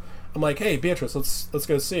Alamo. I'm like, "Hey, Beatrice, let's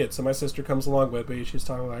go see it." So my sister comes along with me. She's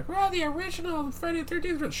talking like, "Well, the original Friday the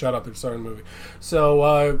 13th." Shut up! They're starting the movie.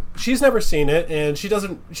 So she's never seen it, and she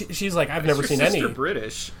doesn't. She's like, "I've never seen any."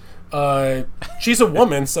 British. She's a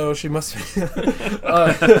woman, so she must be.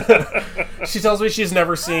 She tells me she's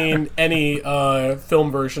never seen any film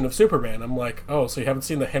version of Superman. I'm like, "Oh, so you haven't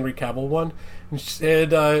seen the Henry Cavill one?" And she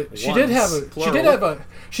did have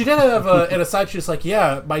an aside. She's like,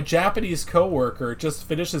 "Yeah, my Japanese coworker just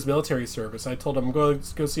finished his military service. I told him I'm going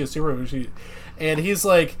to go see a Superman movie, and he's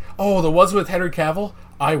like, 'Oh, the ones with Henry Cavill,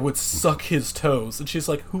 I would suck his toes.'" And she's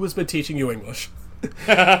like, "Who has been teaching you English?"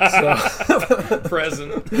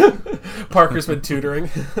 Present. Parker's been tutoring.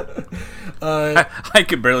 I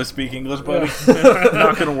can barely speak English, buddy.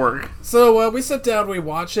 Not gonna work. So we sit down, we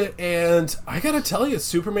watch it, and I gotta tell you,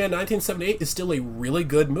 Superman 1978 is still a really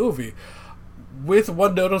good movie. With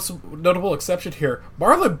one notable exception here,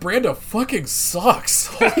 Marlon Brando fucking sucks.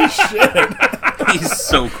 Holy shit. He's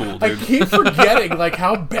so cool, dude. I keep forgetting like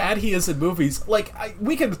how bad he is in movies. Like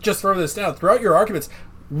we can just throw this down throughout your arguments.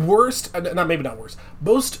 Worst, not worst,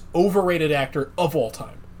 most overrated actor of all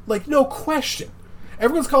time. Like no question.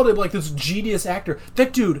 Everyone's called him like this genius actor.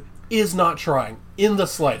 That dude is not trying in the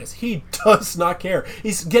slightest. He does not care.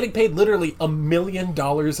 He's getting paid literally $1 million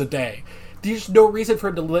a day. There's no reason for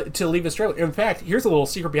him to leave his trailer. In fact, here's a little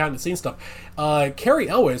secret behind-the-scenes stuff. Cary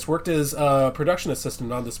Elwes worked as a production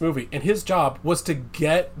assistant on this movie, and his job was to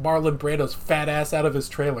get Marlon Brando's fat ass out of his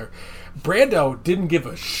trailer. Brando didn't give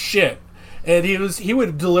a shit, and he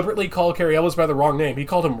would deliberately call Cary Elwes by the wrong name. He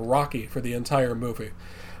called him Rocky for the entire movie.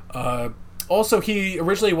 Also, he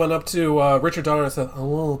originally went up to Richard Donner and said, "I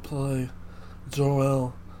want to play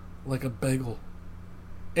Jor-El like a bagel,"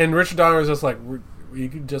 and Richard Donner was just like, "You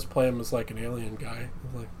could just play him as like an alien guy."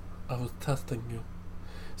 Like, I was testing you.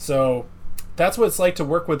 So that's what it's like to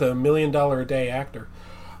work with $1 million a day actor.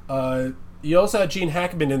 You also had Gene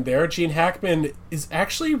Hackman in there. Gene Hackman is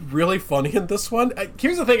actually really funny in this one.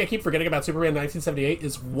 Here's the thing I keep forgetting about Superman 1978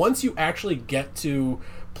 is once you actually get to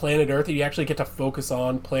Planet Earth and you actually get to focus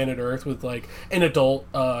on Planet Earth with like an adult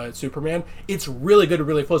Superman, it's really good and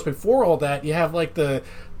really close. Before all that, you have like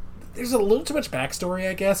there's a little too much backstory,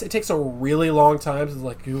 I guess. It takes a really long time. It's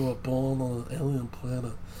like, you were born on an alien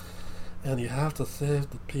planet, and you have to save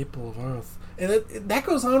the people of Earth. And that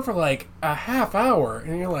goes on for like a half hour,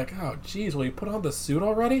 and you're like, oh, geez, will you put on the suit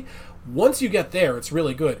already? Once you get there, it's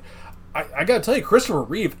really good. I gotta tell you, Christopher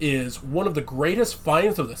Reeve is one of the greatest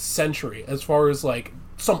finds of the century as far as like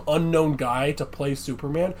some unknown guy to play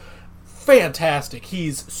Superman. Fantastic.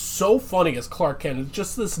 He's so funny as Clark Kent. It's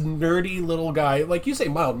just this nerdy little guy. Like you say,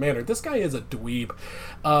 mild-mannered. This guy is a dweeb.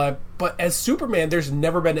 But as Superman, there's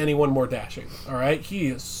never been anyone more dashing. Alright? He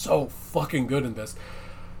is so fucking good in this.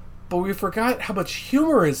 But we forgot how much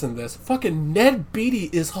humor is in this. Fucking Ned Beatty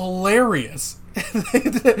is hilarious.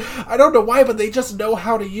 I don't know why, but they just know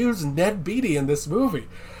how to use Ned Beatty in this movie.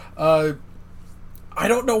 I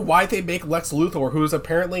don't know why they make Lex Luthor, who's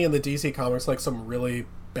apparently in the DC Comics like some really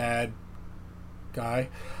bad guy.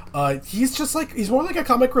 He's just like, he's more like a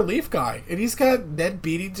comic relief guy, and he's got Ned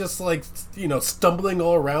Beatty just like, you know, stumbling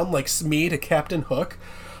all around like Smee to Captain Hook.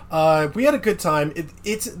 We had a good time.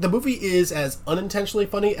 The movie is as unintentionally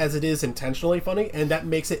funny as it is intentionally funny, and that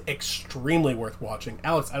makes it extremely worth watching.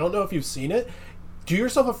 Alex, I don't know if you've seen it. Do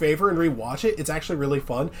yourself a favor and rewatch it. It's actually really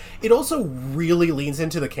fun. It also really leans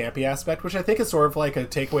into the campy aspect, which I think is sort of like a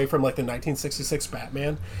takeaway from like the 1966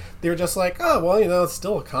 Batman. They were just like, oh, well, you know, it's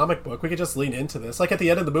still a comic book. We could just lean into this. Like at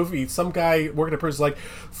the end of the movie, some guy working at prison is like,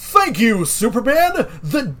 "Thank you, Superman!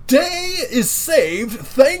 The day is saved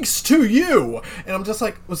thanks to you!" And I'm just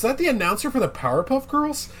like, was that the announcer for the Powerpuff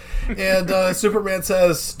Girls? And Superman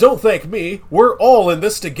says, "Don't thank me. We're all in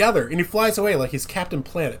this together." And he flies away like he's Captain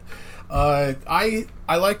Planet. I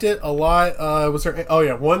liked it a lot. Was there? Oh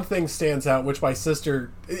yeah, one thing stands out, which my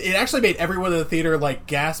sister. It actually made everyone in the theater like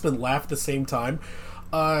gasp and laugh at the same time.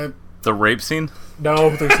 The rape scene? No,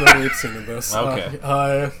 there's no rape scene in this.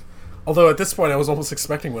 Okay. Although at this point, I was almost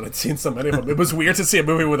expecting one. I'd seen so many of them. It was weird to see a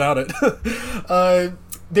movie without it.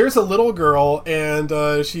 There's a little girl,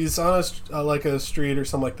 and she's on a street or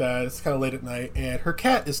something like that. It's kind of late at night, and her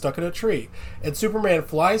cat is stuck in a tree. And Superman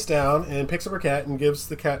flies down and picks up her cat and gives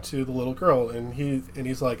the cat to the little girl. And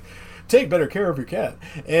he's like, "Take better care of your cat."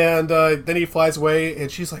 And then he flies away, and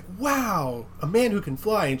she's like, "Wow, a man who can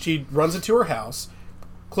fly!" And she runs into her house.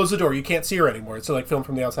 Close the door. You can't see her anymore. It's like filmed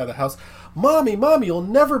from the outside of the house. Mommy, you'll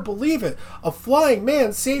never believe it. A flying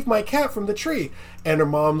man saved my cat from the tree." And her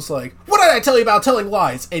mom's like, "What did I tell you about telling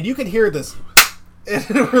lies?" And you can hear this. And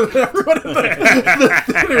everyone in the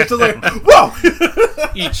theater is just like, "Whoa!"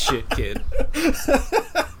 Eat shit, kid.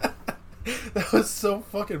 That was so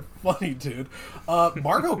fucking funny, dude.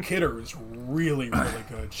 Margot Kidder is really, really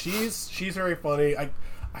good. She's very funny. I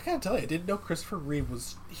gotta tell you, I didn't know Christopher Reeve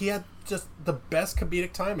he had just the best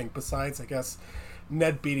comedic timing besides, I guess,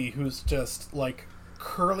 Ned Beatty, who's just like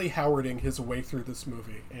Curly Howarding his way through this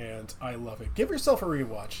movie, and I love it. Give yourself a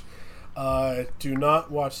rewatch. Do not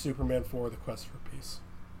watch Superman 4: The Quest for Peace.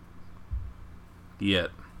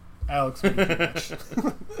 Yet. Alex, what did you watch?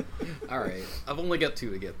 Alright, I've only got 2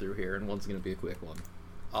 to get through here, and one's gonna be a quick one.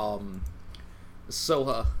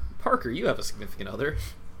 Parker, you have a significant other.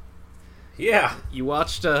 Yeah. You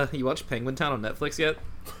watched Penguin Town on Netflix yet?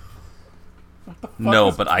 No,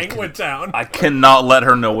 is but Penguin Town? I cannot let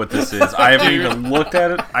her know what this is. I haven't even looked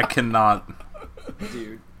at it. I cannot.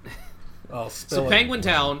 Dude. Oh, So Penguin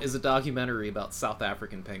Town is a documentary about South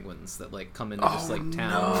African penguins that like come into this like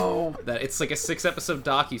town. No. That it's like a 6-episode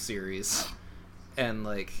docu-series, and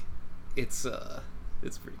like it's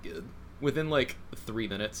pretty good. Within like 3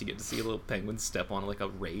 minutes, you get to see a little penguin step on like a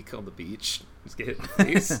rake on the beach. Just get hit in the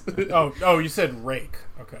face. oh, you said rake.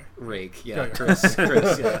 Okay. Rake, Yeah, yeah, yeah. Chris,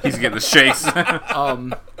 yeah. He's getting the shakes. It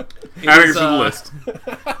Adding is, to the list.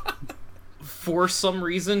 for some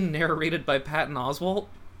reason, narrated by Patton Oswalt.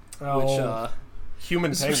 Oh, Which,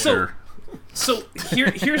 human penguin. Sure. So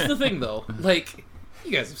here's the thing though, like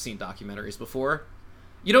you guys have seen documentaries before,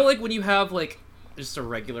 you know, like when you have like just a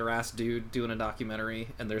regular ass dude doing a documentary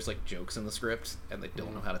and there's like jokes in the script and they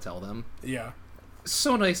don't know how to tell them. Yeah.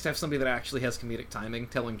 So nice to have somebody that actually has comedic timing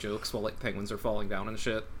telling jokes while like penguins are falling down and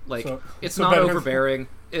shit. Like it's not better- overbearing.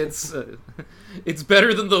 It's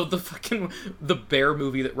better than the fucking the bear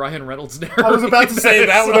movie that Ryan Reynolds narrated. I was about to say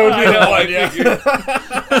that would be the one.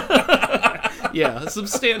 Yeah. Yeah,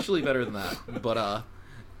 substantially better than that. But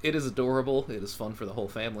it is adorable. It is fun for the whole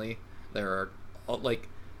family. There are like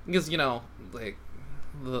because you know like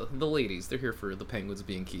the ladies, they're here for the penguins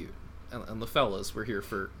being cute, and the fellas, we're here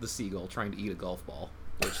for the seagull trying to eat a golf ball,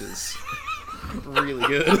 which is really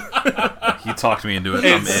good. He talked me into it.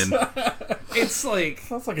 I'm in. It's like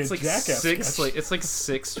Sounds like it's a like Jackass six sketch. it's like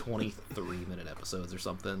 6 23-minute episodes or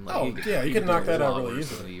something. Like, Oh, yeah, you can knock that out really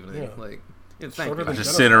easily. easily. Evening. Yeah. Like, thank Shorter you. than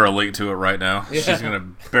Just send her a link to it right now. Yeah. She's gonna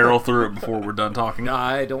barrel through it before we're done talking.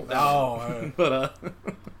 I don't know. Oh, But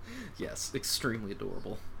yes, extremely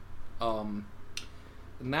adorable.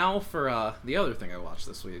 Now for the other thing I watched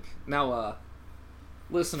this week. Now,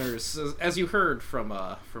 listeners, as you heard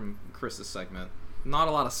from Chris's segment, not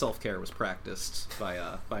a lot of self-care was practiced by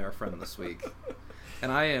our friend this week,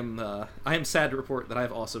 and I am sad to report that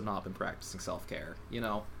I've also not been practicing self-care. You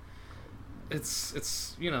know,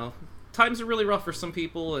 it's you know, times are really rough for some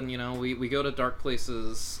people, and you know we go to dark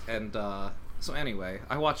places, and so anyway,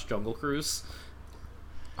 I watched Jungle Cruise.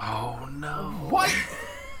 Oh no! what?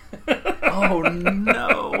 Oh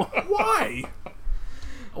no! Why?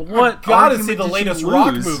 What? Gotta argument see the did you latest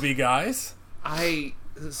Rock lose? movie, guys. I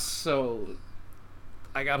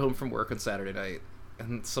got home from work on Saturday night,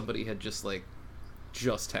 and somebody had just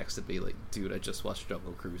texted me like, "Dude, I just watched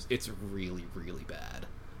Jungle Cruise. It's really, really bad."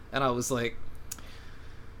 And I was like,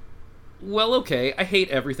 "Well, okay. I hate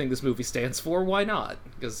everything this movie stands for. Why not?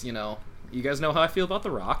 Because you know, you guys know how I feel about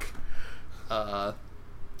The Rock.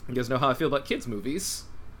 You guys know how I feel about kids movies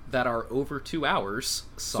that are over 2 hours.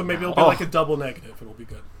 So maybe it'll somehow. be like a double negative. It'll be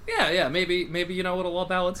good. Yeah, maybe you know it'll all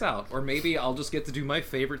balance out, or maybe I'll just get to do my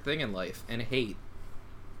favorite thing in life and hate."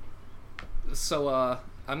 So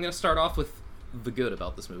I'm gonna start off with the good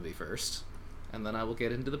about this movie first, and then I will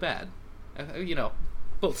get into the bad. You know,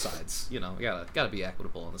 both sides. You know, gotta be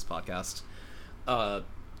equitable on this podcast.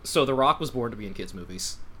 So The Rock was born to be in kids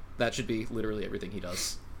movies. That should be literally everything he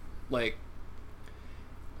does. Like,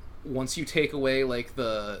 once you take away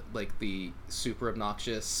the super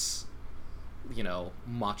obnoxious, you know,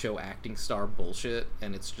 macho acting star bullshit,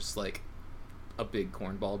 and it's just like a big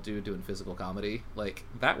cornball dude doing physical comedy, like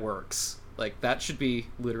that works. Like that should be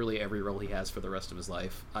literally every role he has for the rest of his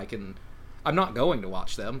life. I'm not going to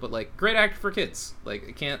watch them, but like great actor for kids. Like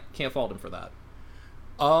I can't fault him for that.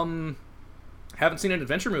 Haven't seen an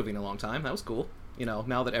adventure movie in a long time. That was cool. You know,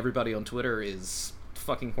 now that everybody on Twitter is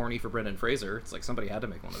fucking horny for Brendan Fraser, it's like somebody had to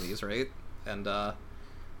make one of these, right? And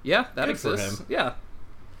yeah, that Good for exists. him. Yeah.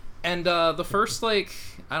 And the first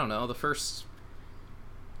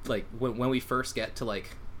when we first get to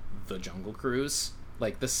like the Jungle Cruise,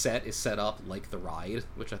 like the set is set up like the ride,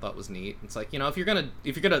 which I thought was neat. It's like, you know, if you're gonna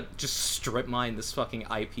just strip mine this fucking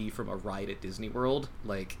IP from a ride at Disney World,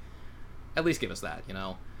 like at least give us that, you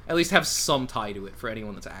know? At least have some tie to it for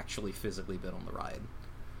anyone that's actually physically been on the ride.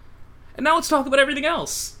 And now let's talk about everything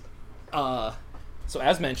else. So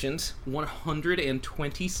as mentioned,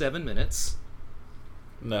 127 minutes.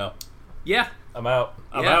 No. Yeah. I'm out.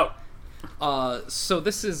 I'm Yeah. out. So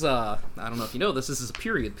this is, I don't know if you know this is a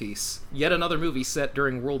period piece. Yet another movie set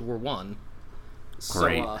during World War I. So,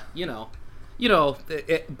 Great. but, you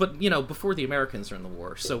know, before the Americans are in the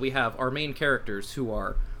war. So we have our main characters who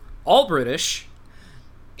are all British,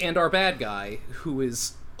 and our bad guy, who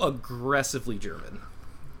is aggressively German.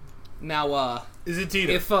 Now, Is it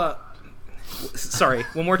Dieter? Sorry,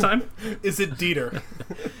 one more time? Is it Dieter?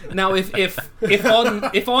 Now, if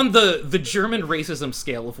on the German racism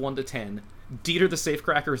scale of 1 to 10, Dieter the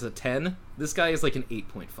Safecracker is a 10, this guy is like an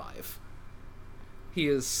 8.5.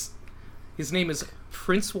 His name is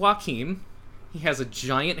Prince Joachim. He has a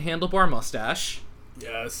giant handlebar mustache.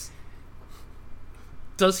 Yes.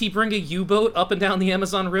 Does he bring a U-boat up and down the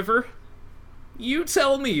Amazon River? You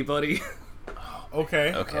tell me, buddy.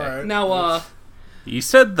 Okay. Okay. All right. Now, You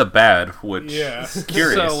said the bad, which Yeah. is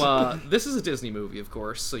curious. so, this is a Disney movie, of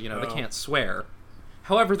course, so, they can't swear.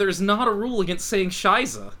 However, there's not a rule against saying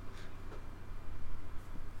Shiza.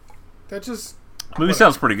 That just Movie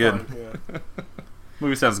sounds pretty good. fine, yeah.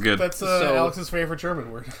 Movie sounds good. That's So- Alex's favorite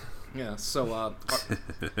German word. Yeah, so,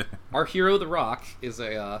 our hero, The Rock, is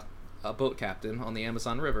a boat captain on the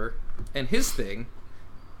Amazon River, and his thing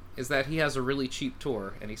is that he has a really cheap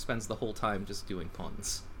tour, and he spends the whole time just doing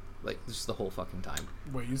puns. Like, just the whole fucking time.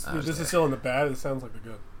 Wait, this is still in the bad? It sounds like the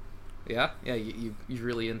good. Yeah? Yeah, you're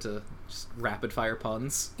really into just rapid-fire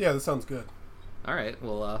puns? Yeah, this sounds good. All right,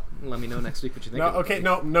 well, let me know next week what you think. No, of it. okay,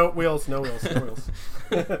 no wheels.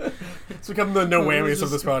 It's become the no whammies of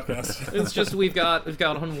this podcast. It's just we've got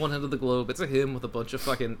on one end of the globe, it's a him with a bunch of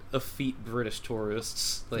fucking effete British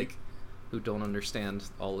tourists, like, who don't understand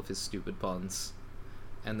all of his stupid puns.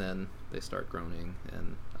 And then they start groaning,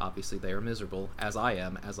 and obviously they are miserable, as I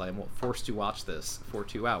am forced to watch this for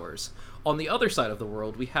 2 hours. On the other side of the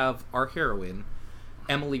world, we have our heroine,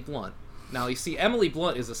 Emily Blunt. Now, you see, Emily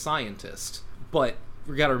Blunt is a scientist, but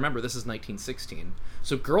we gotta remember, this is 1916,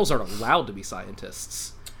 so girls aren't allowed to be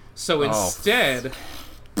scientists. So instead...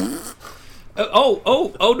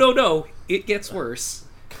 no, it gets worse.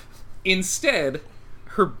 Instead,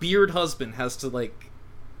 her beard husband has to, like,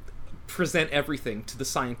 present everything to the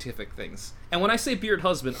scientific things. And when I say beard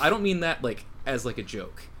husband, I don't mean that, like, as, like, a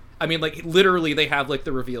joke. I mean, like, literally they have, like,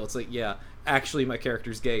 the reveal. It's like, yeah, actually my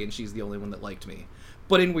character's gay and she's the only one that liked me.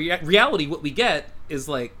 But in reality, what we get is,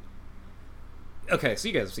 like... Okay, so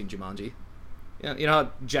you guys have seen Jumanji. You know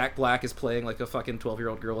how Jack Black is playing, like, a fucking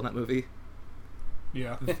 12-year-old girl in that movie?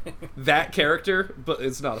 Yeah. That character, but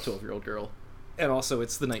it's not a 12-year-old girl. And also,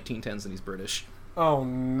 it's the 1910s and he's British. Oh,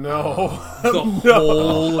 no. The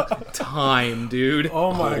whole time, dude.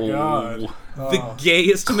 Oh, my God. The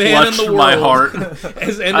gayest man in the world my heart.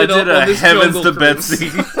 has I ended did up on a this heavens Jungle to Cruise. Betsy.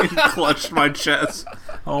 Clutched my chest.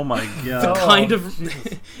 Oh my god. Kind of.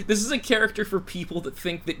 This is a character for people that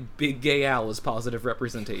think that Big Gay Al is positive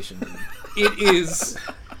representation. It is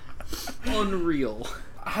unreal.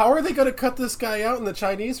 How are they going to cut this guy out in the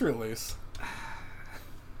Chinese release?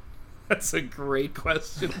 That's a great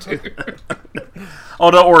question, too.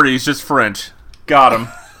 Oh, don't worry, he's just French. Got him.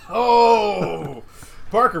 Oh!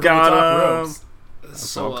 Parker from Got the top him. ropes.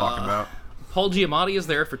 That's what I'm talking about. Paul Giamatti is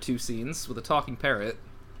there for 2 scenes with a talking parrot.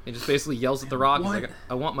 He just basically yells at The Rock. He's like,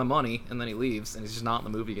 I want my money, and then he leaves, and he's just not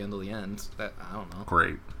in the movie again until the end. I don't know.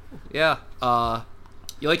 Great. Yeah.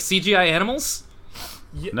 You like CGI animals?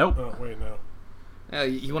 Yeah. Nope. Oh, wait, no.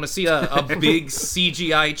 You want to see a big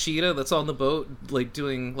CGI cheetah that's on the boat, like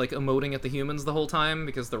doing, like, emoting at the humans the whole time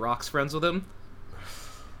because The Rock's friends with him?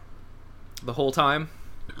 The whole time?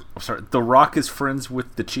 I'm sorry, The Rock is friends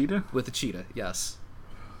with the cheetah? With the cheetah, yes.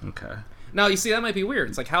 Okay. Now, you see, that might be weird.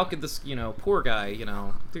 It's like, how could this, poor guy,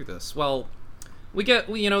 do this? Well, they get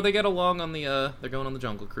along on the, they're going on the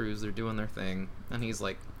Jungle Cruise, they're doing their thing, and he's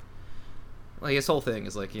like his whole thing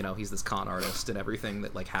is, like, he's this con artist, and everything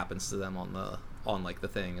that, like, happens to them on the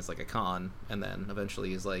thing is, like, a con, and then eventually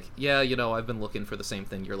he's like, yeah, I've been looking for the same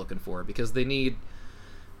thing you're looking for, because they need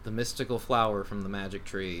the mystical flower from the magic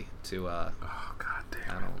tree to, Oh, god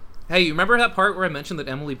damn. I don't... Hey, you remember that part where I mentioned that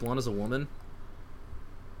Emily Blunt is a woman?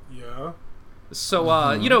 Yeah. So,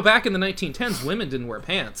 back in the 1910s, women didn't wear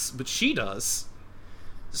pants, but she does.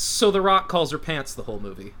 So The Rock calls her pants the whole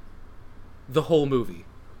movie. The whole movie.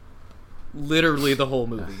 Literally the whole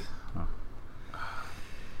movie.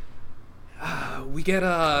 We get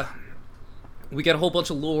a whole bunch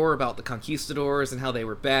of lore about the conquistadors and how they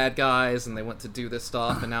were bad guys and they went to do this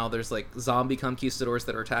stuff, and now there's, like, zombie conquistadors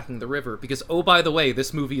that are attacking the river. Because, oh, by the way,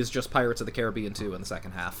 this movie is just Pirates of the Caribbean 2 in the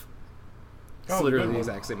second half. It's literally the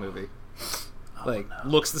exact same movie. Like,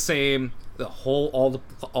 looks the same. All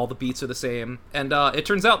the beats are the same. And it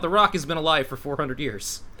turns out The Rock has been alive for 400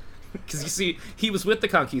 years. Because, you see, he was with the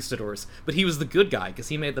conquistadors, but he was the good guy because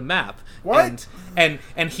he made the map. What? And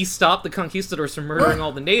he stopped the conquistadors from murdering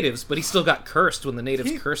all the natives, but he still got cursed when the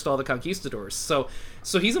natives cursed all the conquistadors. So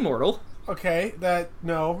he's immortal. Okay,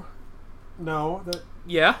 no, that...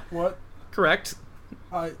 Yeah. What? Correct.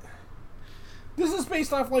 This is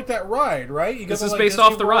based off, like, that ride, right? You go This to, is like, based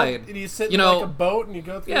Disney off the World, ride. And you sit You in, know- like, a boat and you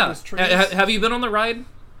go through Yeah. this trees. Have you been on the ride?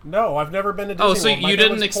 No, I've never been to Disney Oh, so World. My you family's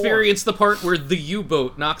didn't poor. experience the part where the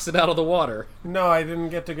U-boat knocks it out of the water? No, I didn't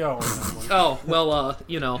get to go on that one. Oh, well,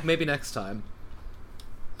 maybe next time.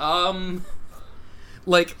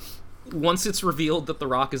 Like, once it's revealed that The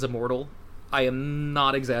Rock is immortal, I am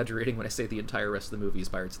not exaggerating when I say the entire rest of the movie is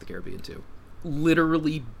Pirates of the Caribbean 2.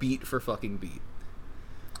 Literally beat for fucking beat.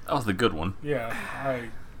 That was the good one. Yeah,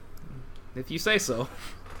 If you say so.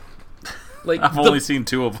 Like I've only seen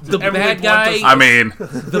 2 of them. The bad guy. I mean,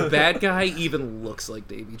 the bad guy even looks like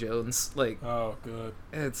Davy Jones. Like, oh, good.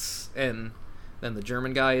 And then the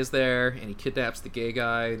German guy is there, and he kidnaps the gay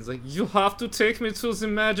guy. And he's like, "You have to take me to the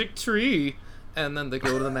magic tree." And then they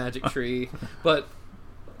go to the magic tree, but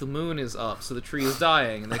the moon is up, so the tree is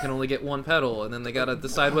dying, and they can only get one petal. And then they gotta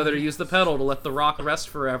decide whether to use the petal to let the rock rest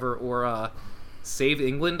forever, or save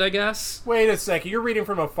England, I guess. Wait a second, you're reading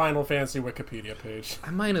from a Final Fantasy Wikipedia page. I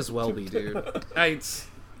might as well be, dude.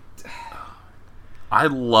 I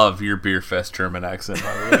love your Beer Fest German accent,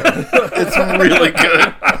 by the way. It's really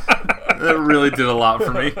good. That really did a lot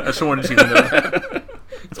for me. I just wanted you to know that.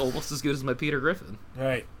 It's almost as good as my Peter Griffin.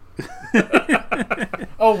 Right.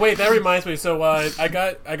 Oh wait, that reminds me. So I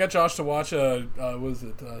got Josh to watch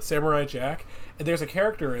Samurai Jack, and there's a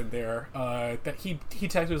character in there that he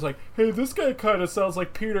texted me, was like, "Hey, this guy kind of sounds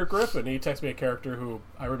like Peter Griffin." And he texted me a character who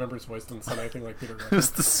I remember his voice doesn't sound anything like Peter Griffin.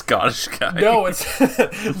 It's the Scottish guy. No, it's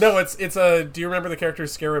a. Do you remember the character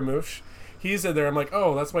Scaramouche? He's in there. I'm like,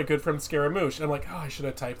 oh, that's my good friend Scaramouche. And I'm like, oh, I should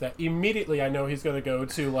have typed that. Immediately, I know he's going to go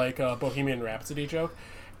to like a Bohemian Rhapsody joke.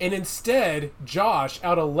 And instead, Josh,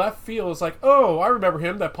 out of left field, is like, oh, I remember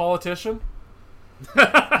him, that politician.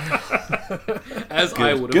 As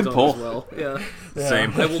I would have done pull. as well. Yeah.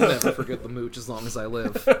 Same. I will never forget the mooch as long as I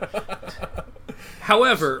live.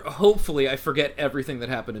 However, hopefully I forget everything that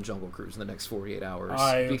happened in Jungle Cruise in the next 48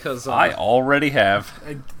 hours. Because I already have.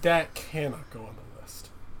 That cannot go on the list.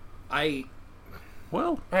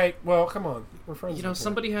 Well, hey, well, come on, we're friends. You know,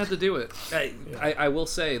 somebody had to do it. I will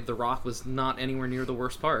say, The Rock was not anywhere near the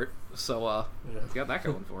worst part, so he's got that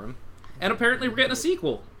going for him. And apparently, we're getting a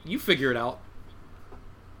sequel. You figure it out.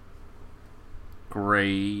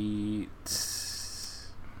 Great.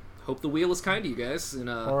 Hope the wheel is kind to you guys in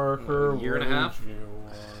Parker, a year and a half.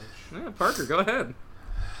 Yeah, Parker, go ahead.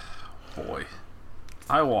 Boy,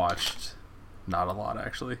 I watched not a lot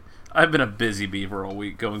actually. I've been a busy beaver all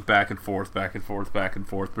week, going back and forth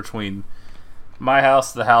between my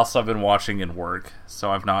house, the house I've been watching, and work.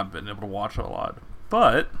 So I've not been able to watch a lot.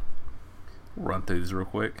 But we'll run through these real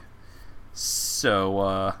quick.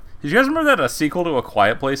 So, did you guys remember that a sequel to A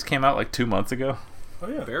Quiet Place came out like 2 months ago? Oh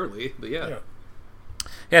yeah, barely, but yeah.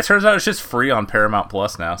 Yeah, it turns out it's just free on Paramount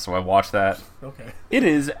Plus now, so I watched that. Okay. It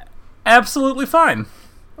is absolutely fine.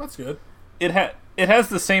 That's good. It has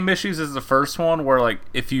the same issues as the first one, where, like,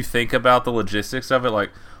 if you think about the logistics of it,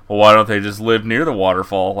 like, well, why don't they just live near the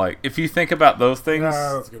waterfall? Like, if you think about those things,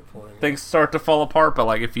 that's a good point. Things start to fall apart, but,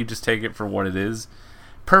 like, if you just take it for what it is,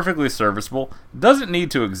 perfectly serviceable. Doesn't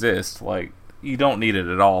need to exist. Like, you don't need it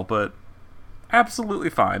at all, but absolutely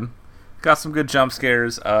fine. Got some good jump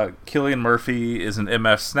scares. Cillian Murphy is an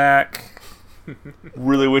MF snack.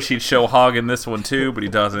 Really wish he'd show Hog in this one, too, but he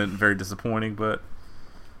doesn't. Very disappointing, but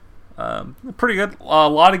pretty good. A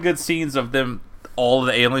lot of good scenes of them, all of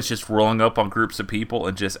the aliens just rolling up on groups of people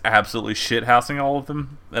and just absolutely shithousing all of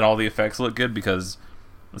them. And all the effects look good because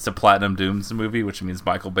it's a Platinum Dunes movie, which means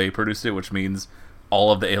Michael Bay produced it, which means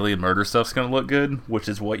all of the alien murder stuff's going to look good, which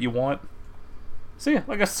is what you want. So yeah,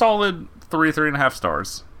 like a solid 3.5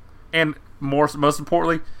 stars. And most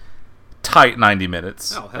importantly, tight 90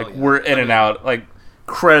 minutes. Oh, hell like, yeah. We're in and out. Like,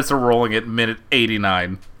 credits are rolling at minute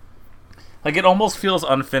 89. Like, it almost feels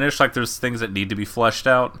unfinished, like there's things that need to be fleshed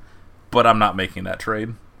out, but I'm not making that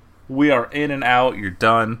trade. We are in and out, you're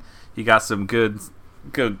done. You got some good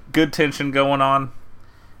tension going on.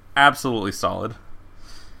 Absolutely solid.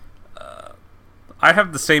 I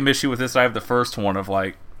have the same issue with this I have the first one of,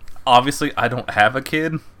 like, obviously I don't have a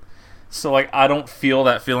kid, so, like, I don't feel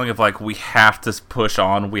that feeling of, like, we have to push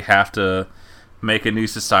on, we have to make a new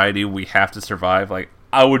society, we have to survive. Like,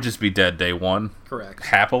 I would just be dead day one. Correct.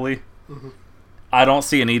 Happily. Mm-hmm. I don't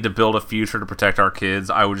see a need to build a future to protect our kids.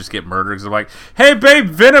 I would just get murdered because I'm like, hey, babe,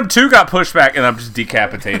 Venom 2 got pushed back, and I'm just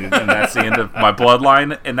decapitated, and that's the end of my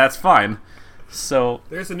bloodline, and that's fine. So,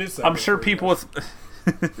 there's a new I'm sure people with...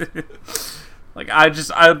 like, I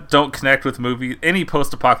don't connect with any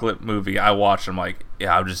post-apocalyptic movie I watch, I'm like,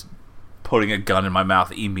 yeah, I'm just putting a gun in my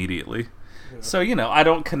mouth immediately. Yeah. So, you know, I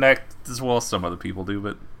don't connect as well as some other people do,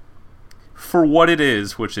 but for what it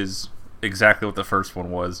is, which is exactly what the first one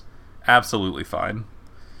was, absolutely fine.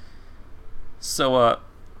 So,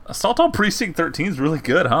 Assault on Precinct 13 is really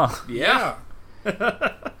good, huh? Yeah.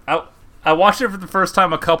 I watched it for the first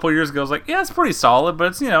time a couple years ago. I was like, yeah, it's pretty solid, but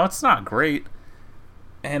it's, you know, it's not great.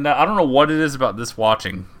 And I don't know what it is about this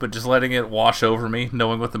watching, but just letting it wash over me,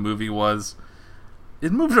 knowing what the movie was,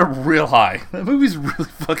 It moved up real high. That movie's really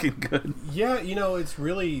fucking good. Yeah, it's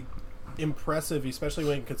really impressive, especially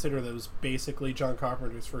when you consider that it was basically John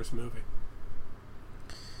Carpenter's first movie.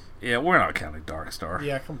 Yeah, we're not counting Dark Star.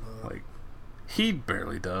 Yeah, come on. Like, he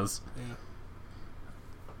barely does. Yeah.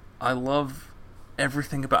 I love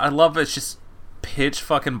everything about. I love it's just pitch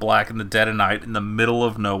fucking black in the dead of night in the middle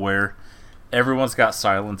of nowhere. Everyone's got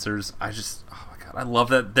silencers. Oh my god, I love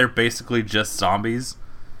that they're basically just zombies.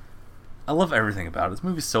 I love everything about it. This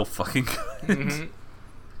movie's so fucking good. Mm-hmm.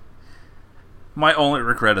 My only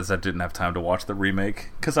regret is I didn't have time to watch the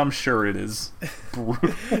remake, because I'm sure it is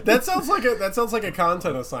brutal. That sounds like a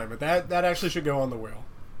content assignment. That actually should go on the wheel.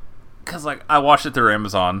 Because I watched it through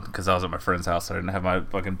Amazon because I was at my friend's house. I didn't have my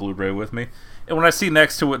fucking Blu-ray with me, and when I see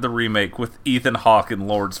next to it the remake with Ethan Hawke and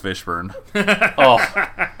Lawrence Fishburne, oh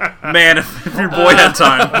man, if your boy had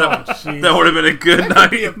time, that would have been a good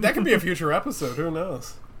night. That could be a future episode. Who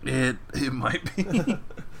knows? It might be.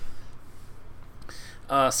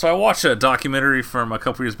 So I watched a documentary from a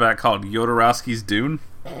couple years back called Jodorowsky's Dune.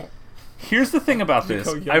 Here's the thing about this: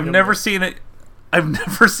 I've never seen a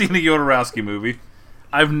Jodorowsky movie.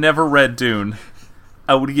 I've never read Dune.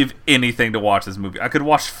 I would give anything to watch this movie. I could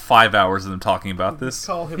watch 5 hours of them talking about this.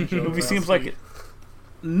 Call him Jodorowsky. Movie seems like it.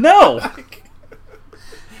 No,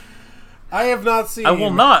 I have not seen. I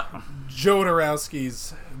will not.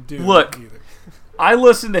 Jodorowsky's Dune. Look. Either. I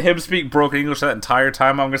listened to him speak broken English that entire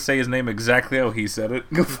time. I'm going to say his name exactly how he said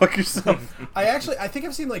it. Go fuck yourself. I think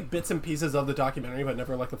I've seen like bits and pieces of the documentary, but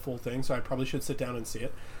never like the full thing, so I probably should sit down and see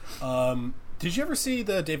it. Did you ever see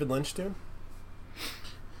the David Lynch Dune?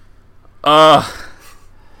 Okay,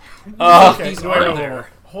 he's right there.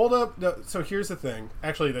 Hold up. No, so here's the thing.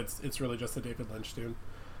 Actually, it's really just the David Lynch Dune.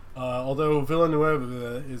 Although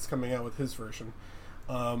Villeneuve is coming out with his version.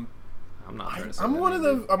 I'm one of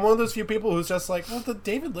those few people who's just like, well, the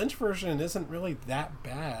David Lynch version isn't really that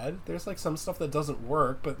bad. There's like some stuff that doesn't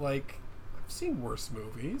work, but like I've seen worse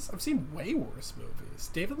movies. I've seen way worse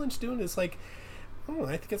movies. David Lynch Dune is like, I don't know,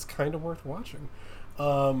 I think it's kind of worth watching.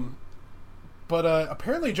 But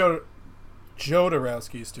apparently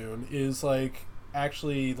Jodorowsky's Dune is like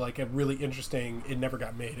actually like a really interesting. It never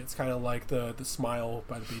got made. It's kind of like the Smile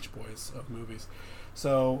by the Beach Boys of movies.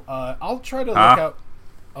 So I'll try to look up.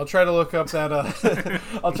 I'll try to look up that.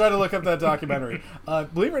 I'll try to look up that documentary.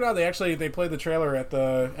 Believe it or not, they played the trailer at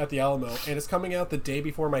the Alamo, and it's coming out the day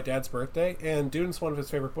before my dad's birthday. And Dune's one of his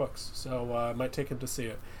favorite books, so I might take him to see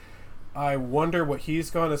it. I wonder what he's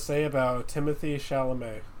going to say about Timothée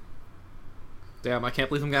Chalamet. Damn, I can't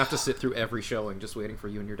believe I'm gonna have to sit through every showing just waiting for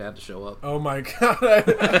you and your dad to show up. Oh my god!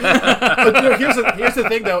 But, here's the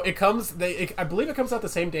thing, though. I believe it comes out the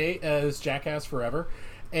same day as Jackass Forever.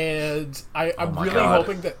 And I'm really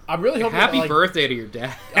hoping that Happy birthday to your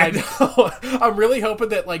dad. I know. I'm really hoping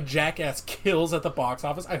that like Jackass kills at the box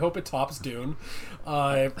office. I hope it tops Dune.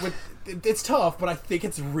 It's tough, but I think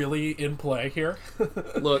it's really in play here.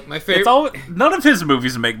 Look, my favorite. None of his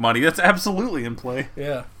movies make money. That's absolutely in play.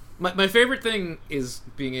 Yeah. My favorite thing is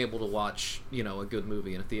being able to watch, a good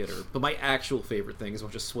movie in a theater. But my actual favorite thing is a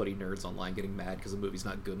bunch of sweaty nerds online getting mad because the movie's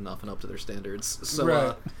not good enough and up to their standards.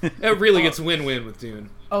 So it really gets win-win with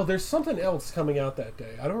Dune. Oh, there's something else coming out that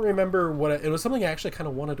day. I don't remember what it was. Something I actually kind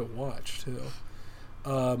of wanted to watch too.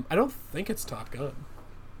 I don't think it's Top Gun.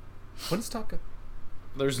 When is Top Gun?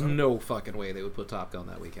 There's no fucking way they would put Top Gun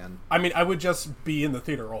that weekend. I mean, I would just be in the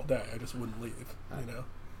theater all day. I just wouldn't leave.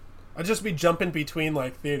 I'd just be jumping between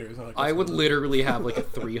like theaters. I would literally have like a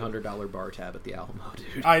 $300 bar tab at the Alamo,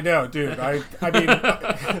 dude. I know, dude. I mean,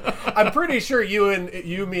 I'm pretty sure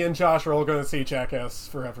me, and Josh are all going to see Jackass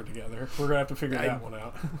Forever together. We're going to have to figure that one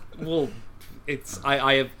out. Well,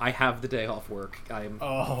 I have the day off work. I'm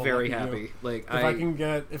very happy. Like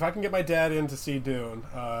if I can get my dad in to see Dune,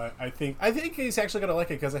 I think he's actually going to like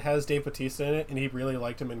it because it has Dave Bautista in it, and he really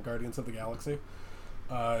liked him in Guardians of the Galaxy.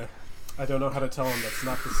 I don't know how to tell him that's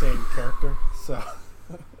not the same character. So,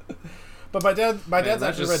 but my dad's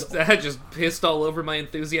actually read. That just pissed all over my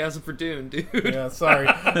enthusiasm for Dune, dude. Yeah, sorry.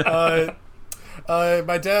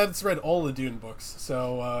 My dad's read all the Dune books,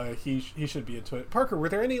 so he should be into it. Parker, were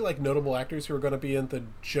there any like notable actors who were going to be in the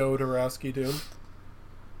Jodorowsky Dune?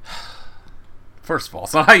 First of all,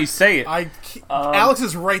 it's not how you say it. Alex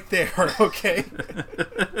is right there, okay?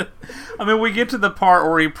 I mean, we get to the part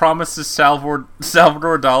where he promises Salvador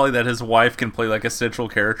Dali that his wife can play like a central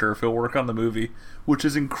character if he'll work on the movie, which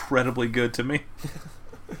is incredibly good to me.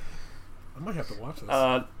 I might have to watch this.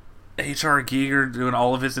 H.R. Giger doing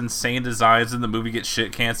all of his insane designs and the movie gets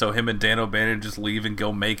shit canned, so him and Dan O'Bannon just leave and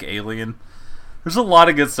go make Alien. There's a lot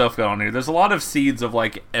of good stuff going on here. There's a lot of seeds of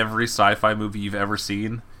like every sci-fi movie you've ever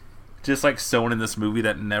seen, just like sown in this movie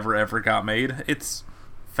that never ever got made. It's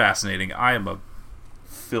fascinating. I am a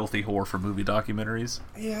filthy whore for movie documentaries.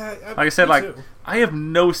 Yeah, like I said, too. I have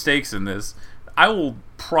no stakes in this. I will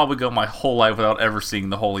probably go my whole life without ever seeing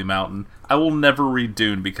the Holy Mountain. I will never read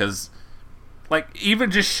Dune because, like, even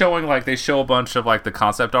just showing, like, they show a bunch of, like, the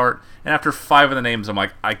concept art, and after 5 of the names, I'm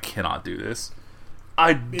like, I cannot do this.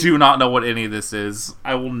 I do not know what any of this is.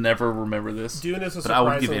 I will never remember this. Dune is but I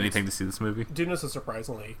would give anything to see this movie. Dune is a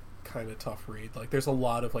surprisingly kind of tough read. Like, there's a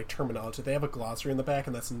lot of, like, terminology. They have a glossary in the back,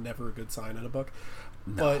 and that's never a good sign in a book.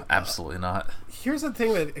 No, but absolutely not. Here's the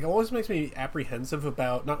thing that it always makes me apprehensive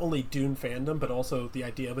about not only Dune fandom, but also the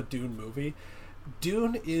idea of a Dune movie.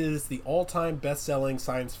 Dune is the all-time best-selling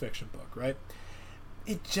science fiction book, right?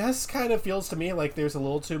 It just kind of feels to me like there's a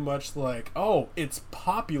little too much like, oh, it's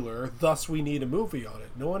popular, thus we need a movie on it.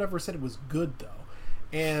 No one ever said it was good, though.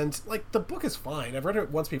 And, like, the book is fine. I've read it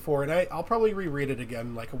once before, and I'll probably reread it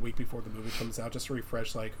again, like, a week before the movie comes out, just to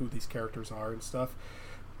refresh, like, who these characters are and stuff.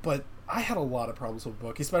 But I had a lot of problems with the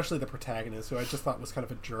book, especially the protagonist, who I just thought was kind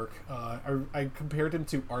of a jerk. I compared him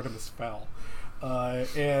to Artemis Fowl.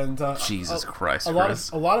 Jesus Christ, a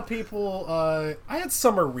lot of people. I had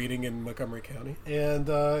summer reading in Montgomery County, and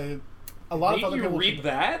a lot of other people read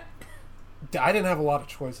that. I didn't have a lot of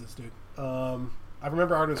choices, dude. I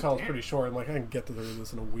remember Artemis Fowl was pretty short. I'm like, I can get to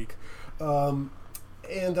this in a week.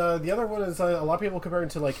 And the other one is a lot of people comparing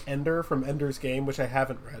to like Ender from Ender's Game, which I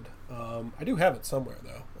haven't read. I do have it somewhere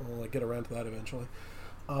though. I'll like get around to that eventually.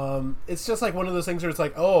 It's just like one of those things where it's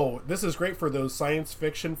like, oh, this is great for those science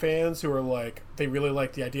fiction fans who are like, they really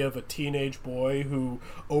like the idea of a teenage boy who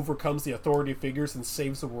overcomes the authority figures and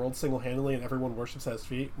saves the world single-handedly and everyone worships at his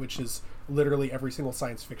feet, which is literally every single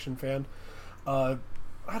science fiction fan.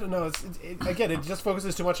 I don't know. Again, it just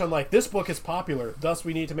focuses too much on like, this book is popular, thus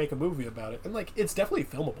we need to make a movie about it. And like, it's definitely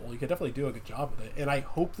filmable. You could definitely do a good job with it. And I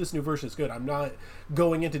hope this new version is good. I'm not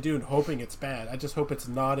going into Dune hoping it's bad. I just hope it's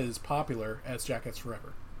not as popular as Jackass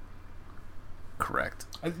Forever. Correct.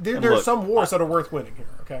 There are some wars that are worth winning here.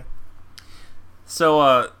 Okay.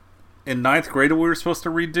 So, in 9th grade, we were supposed to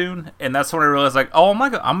read Dune, and that's when I realized, like, oh my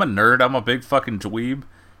god, I'm a nerd. I'm a big fucking dweeb.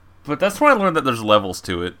 But that's when I learned that there's levels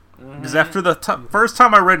to it. Because after the first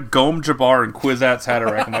time I read Gom Jabbar and Kwisatz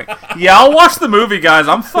Haderach, I'm like, yeah, I'll watch the movie, guys.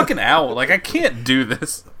 I'm fucking out. Like, I can't do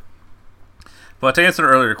this. But to answer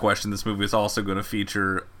an earlier question, this movie is also going to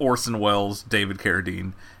feature Orson Welles, David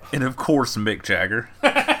Carradine, and of course Mick Jagger.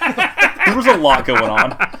 There was a lot going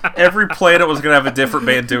on. Every planet was going to have a different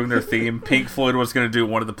band doing their theme. Pink Floyd was going to do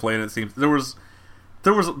one of the planet themes. There's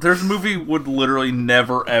a movie would literally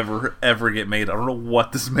never, ever get made. I don't know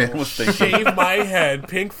what this man was thinking. Shave my head.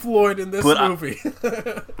 Pink Floyd in this movie.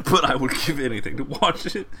 But I would give anything to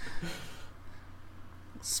watch it.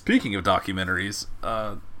 Speaking of documentaries,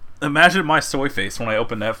 imagine my soy face when I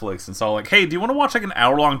opened Netflix and saw like, hey, do you want to watch like an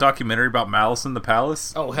hour-long documentary about Malice in the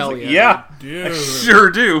Palace? Oh, hell like, yeah. Yeah, dude. I sure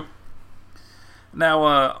do. Now,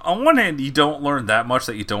 on one hand, you don't learn that much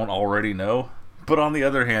that you don't already know. But on the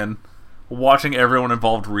other hand, watching everyone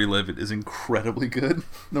involved relive it is incredibly good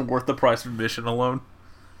and worth the price of admission alone.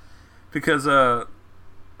 Because,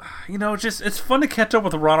 it's fun to catch up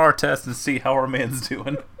with Ron Artest and see how our man's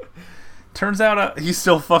doing. Turns out he's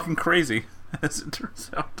still fucking crazy, as it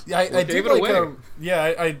turns out. Yeah, I did like.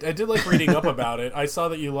 I did like reading up about it. I saw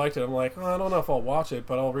that you liked it. I'm like, I don't know if I'll watch it,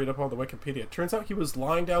 but I'll read up on the Wikipedia. Turns out he was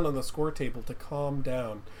lying down on the score table to calm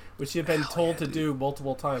down, which he had been told to do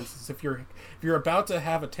multiple times. If you're about to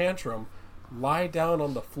have a tantrum, lie down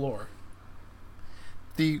on the floor.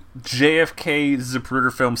 The JFK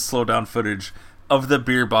Zapruder film slow down footage of the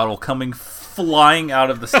beer bottle coming flying out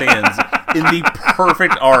of the stands in the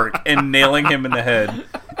perfect arc and nailing him in the head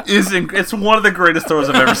it's one of the greatest throws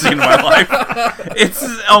I've ever seen in my life. It's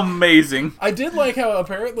amazing. I did like how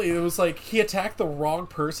apparently it was like he attacked the wrong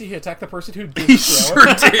person. He attacked the person who didn't He throw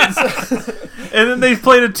sure did. And then they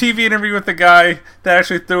played a TV interview with the guy that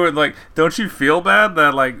actually threw it. Like, don't you feel bad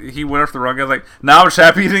that like he went after the wrong guy? Like, nah, I'm just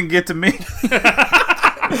happy he didn't get to me.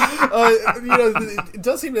 It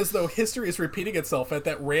does seem as though history is repeating itself at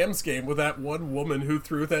that Rams game with that one woman who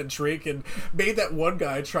threw that drink and made that one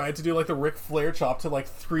guy try to do like the Ric Flair chop to like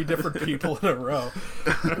 3 different people in a row.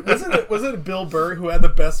 Wasn't it Bill Burr who had the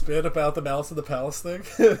best bit about the Malice in the Palace thing?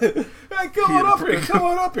 Hey, come on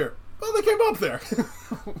up here. Well, they came up there.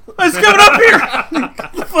 Let's go up here.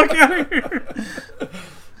 Get the fuck out of here.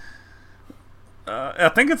 I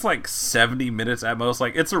think it's like 70 minutes at most.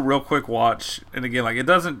 Like, it's a real quick watch. And again, like, it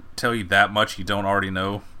doesn't tell you that much you don't already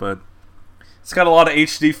know. But it's got a lot of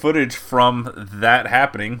HD footage from that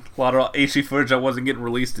happening. A lot of HD footage that wasn't getting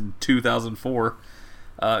released in 2004.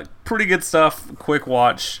 Pretty good stuff. Quick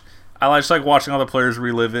watch. I just like watching all the players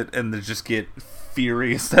relive it and they just get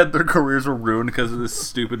furious that their careers were ruined because of this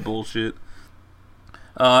stupid bullshit.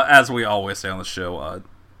 As we always say on the show,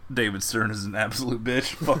 David Stern is an absolute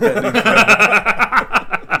bitch. Fuck that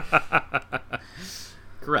dude.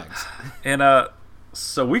 Correct. And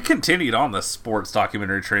so we continued on the sports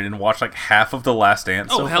documentary train and watched like half of The Last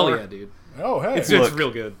Dance. Oh, hell yeah, dude. Oh, hey. It's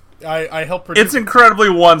real good. I helped produce. It's incredibly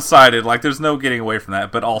one-sided. Like, there's no getting away from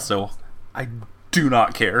that. But also, I do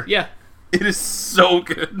not care. Yeah. It is so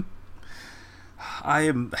good. I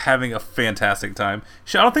am having a fantastic time.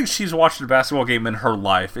 I don't think she's watched a basketball game in her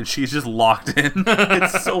life, and she's just locked in.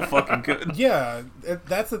 It's so fucking good. Yeah,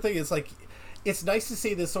 that's the thing. It's like, it's nice to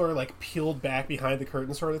see this sort of like peeled back behind the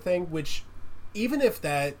curtain sort of thing. Which, even if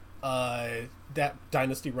that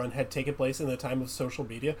dynasty run had taken place in the time of social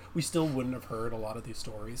media, we still wouldn't have heard a lot of these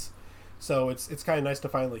stories. So it's kind of nice to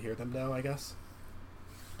finally hear them now, I guess.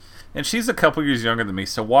 And she's a couple years younger than me,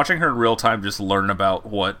 so watching her in real time just learn about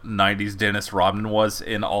what 90s Dennis Rodman was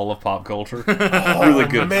in all of pop culture. Really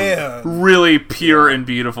good. Man. Really pure and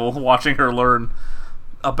beautiful. Watching her learn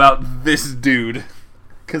about this dude.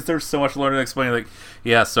 Because there's so much learning and explaining. Like,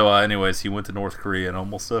 yeah, so anyways, he went to North Korea and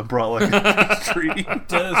almost brought like a treaty.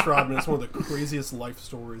 Dennis Rodman is one of the craziest life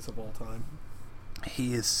stories of all time.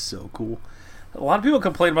 He is so cool. A lot of people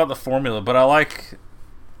complain about the formula, but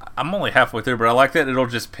I'm only halfway through, but I like that it'll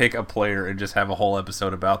just pick a player and just have a whole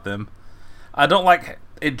episode about them. I don't like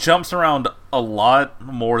it jumps around a lot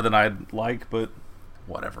more than I'd like, but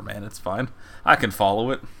whatever, man, it's fine. I can follow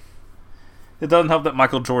it. It doesn't help that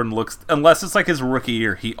Michael Jordan looks, unless it's like his rookie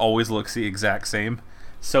year, he always looks the exact same.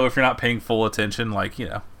 So if you're not paying full attention, like, you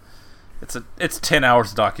know, it's 10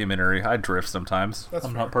 hours of documentary. I drift sometimes.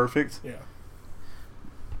 I'm not perfect. Yeah.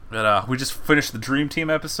 But we just finished the Dream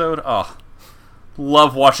Team episode. Oh,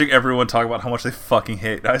 love watching everyone talk about how much they fucking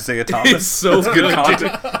hate Isaiah Thomas. It's so good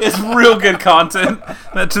content. It's real good content.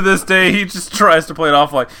 That to this day he just tries to play it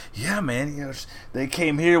off like, yeah, man, you know, they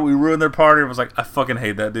came here, we ruined their party. I was like, I fucking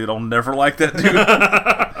hate that dude. I'll never like that dude.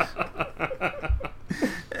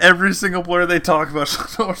 Every single player they talk about,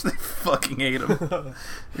 how much they fucking hate him.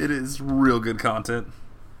 It is real good content.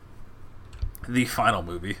 The final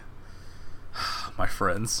movie, my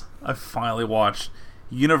friends, I finally watched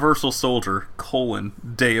Universal Soldier: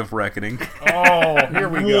 Day of Reckoning. Oh, here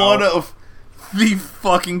we go. One of the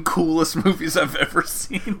fucking coolest movies I've ever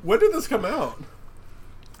seen. When did this come out?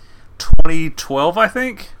 2012, I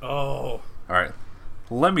think. Oh. Alright.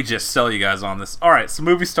 Let me just sell you guys on this. Alright, so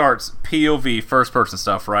movie starts, POV, first person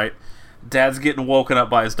stuff, right? Dad's getting woken up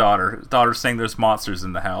by his daughter. His daughter's saying there's monsters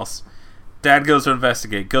in the house. Dad goes to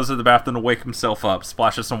investigate, goes to the bathroom to wake himself up,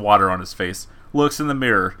 splashes some water on his face. Looks in the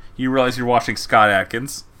mirror. You realize you're watching Scott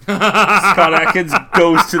Adkins. Scott Adkins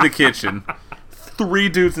goes to the kitchen. 3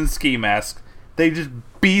 dudes in ski masks. They just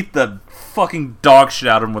beat the fucking dog shit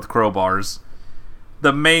out of him with crowbars.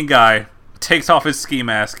 The main guy takes off his ski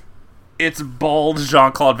mask. It's bald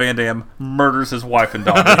Jean-Claude Van Damme murders his wife and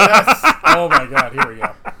daughter. Yes. Oh my god, here we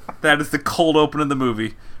go. That is the cold open of the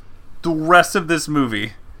movie. The rest of this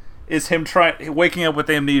movie is him waking up with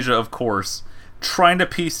amnesia, of course, trying to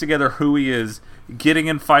piece together who he is, getting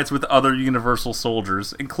in fights with other Universal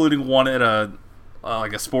soldiers, including one at a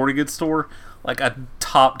sporting goods store, like a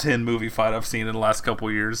top 10 movie fight I've seen in the last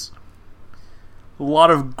couple years. A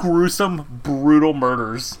lot of gruesome, brutal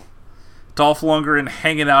murders. Dolph Lundgren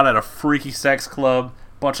hanging out at a freaky sex club,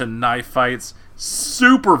 bunch of knife fights,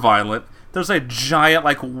 super violent. There's a giant,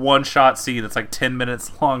 like, one-shot scene that's like 10 minutes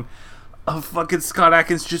long of fucking Scott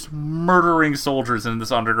Adkins just murdering soldiers in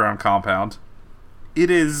this underground compound. It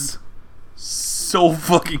is so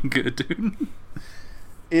fucking good, dude.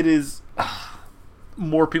 It is...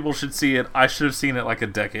 more people should see it. I should have seen it like a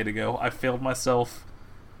decade ago. I failed myself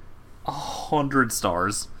 100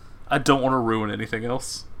 stars. I don't want to ruin anything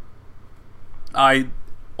else. I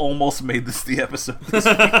almost made this the episode this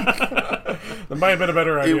week. That might have been a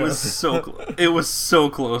better idea. It was so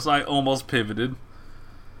close. I almost pivoted.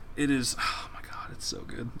 It is... oh my god, it's so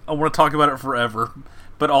good. I want to talk about it forever.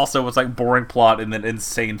 But also, it's like boring plot and then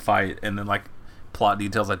insane fight and then like plot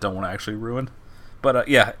details I don't want to actually ruin. But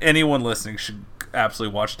yeah, anyone listening should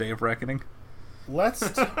absolutely watch Day of Reckoning. Let's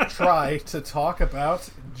try to talk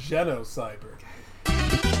about Genocyber.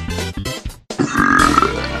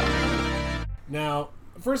 Now,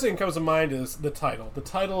 first thing that comes to mind is the title. The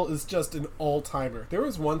title is just an all-timer. There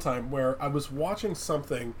was one time where I was watching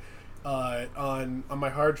something on my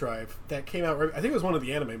hard drive that came out, I think it was one of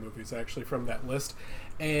the anime movies actually from that list,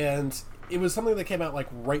 and it was something that came out like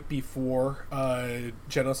right before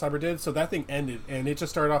Genocyber did, so that thing ended and it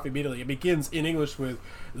just started off immediately. It begins in English with,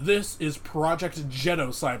 "This is Project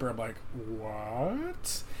Genocyber." I'm like,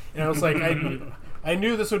 what? And I was like, I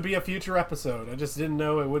knew this would be a future episode. I just didn't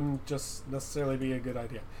know it wouldn't just necessarily be a good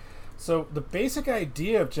idea. So the basic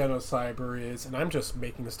idea of Genocyber is, and I'm just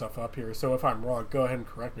making this stuff up here, so if I'm wrong, go ahead and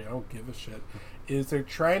correct me. I don't give a shit. Is they're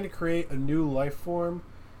trying to create a new life form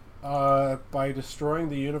by destroying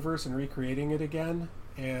the universe and recreating it again,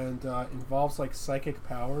 and involves like psychic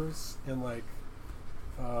powers and like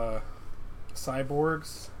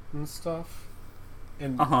cyborgs and stuff.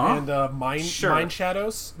 And mind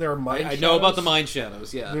shadows. There are mind shadows. I know about the mind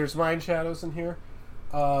shadows, yeah. There's mind shadows in here.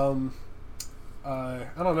 I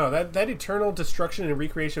don't know. That eternal destruction and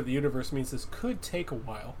recreation of the universe means this could take a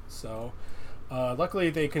while. So, luckily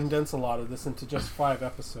they condense a lot of this into just 5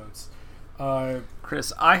 episodes.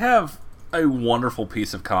 Chris, I have a wonderful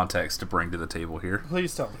piece of context to bring to the table here.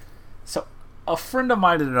 Please tell me. So, a friend of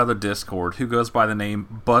mine in another Discord who goes by the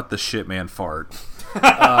name But the Shitman Fart.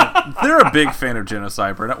 They're a big fan of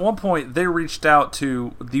Genocyber, and at one point they reached out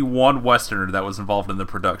to the one Westerner that was involved in the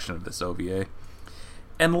production of this OVA.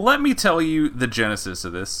 And let me tell you the genesis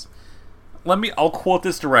of this. I'll quote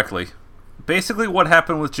this directly. Basically what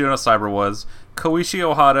happened with Genocyber was Koichi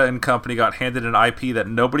Ohara and company got handed an IP that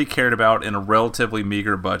nobody cared about in a relatively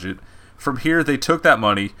meager budget. From here, they took that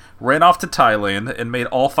money, ran off to Thailand, and made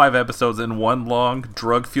all 5 episodes in one long,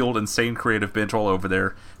 drug-fueled, insane creative binge while over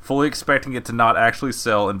there, fully expecting it to not actually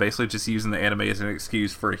sell and basically just using the anime as an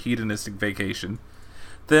excuse for a hedonistic vacation.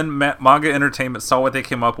 Then Manga Entertainment saw what they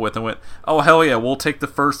came up with and went, oh hell yeah, we'll take the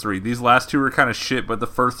first 3. These last 2 are kind of shit, but the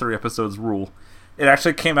first 3 episodes rule. It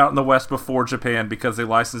actually came out in the West before Japan because they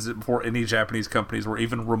licensed it before any Japanese companies were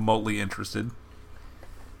even remotely interested.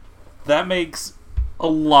 That makes a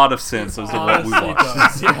lot of sense as to what we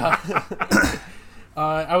watched. Yeah.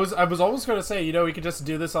 I was almost going to say, we could just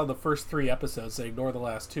do this on the first 3 episodes, say ignore the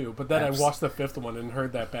last 2, but then I watched the 5th one and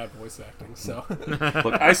heard that bad voice acting. So,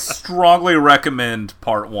 look, I strongly recommend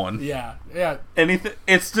part 1. Yeah.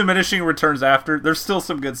 It's diminishing returns after. There's still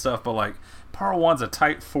some good stuff, but like part 1's a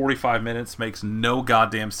tight 45 minutes, makes no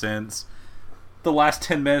goddamn sense. The last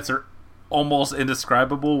 10 minutes are almost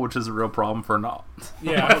indescribable, which is a real problem for not.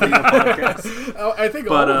 Yeah, I think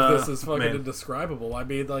all of this is fucking indescribable. I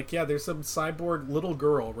mean, like, yeah, there's some cyborg little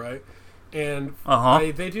girl, right? And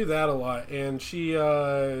they do that a lot. And she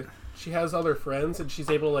has other friends, and she's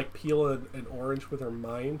able to like peel an orange with her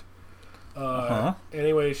mind.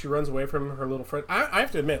 Anyway, she runs away from her little friend. I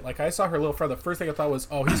have to admit, like, I saw her little friend. The first thing I thought was,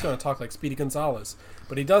 oh, he's going to talk like Speedy Gonzalez,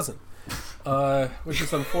 but he doesn't. Which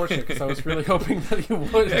is unfortunate because I was really hoping that he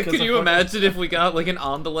would. Yeah, can you imagine if we got like an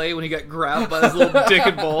on delay when he got grabbed by his little dick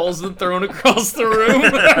and balls and thrown across the room?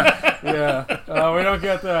 Yeah, we don't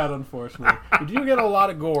get that, unfortunately. We do get a lot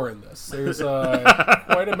of gore in this. There's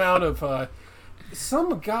quite an amount of.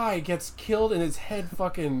 Some guy gets killed and his head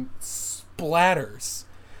fucking splatters.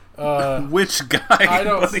 Which guy?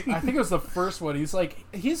 I think it was the first one. He's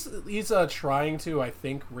trying to, I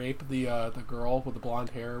think, rape the girl with the blonde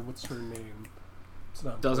hair. What's her name?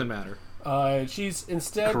 Doesn't matter. She's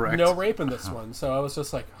instead Correct. no rape in this one. So I was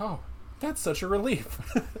just like, oh, that's such a relief.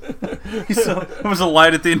 It was a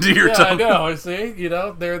light at the end of your tongue. Yeah, I know. See,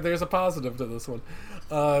 there's a positive to this one.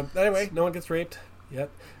 Anyway, no one gets raped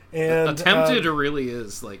yet. And attempted really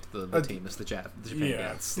is like the tamest the Japan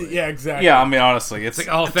gets. Like, yeah, exactly. Yeah, I mean, honestly, it's like,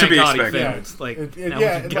 oh, thank to be God expected. he failed. Like, now we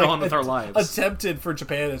can get on with our lives. Attempted for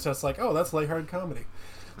Japan, it's just like, oh, that's lighthearted comedy.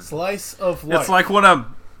 Slice of life. It's like when a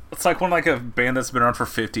band that's been around for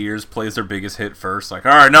 50 years plays their biggest hit first. Like,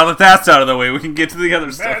 all right, now that that's out of the way, we can get to the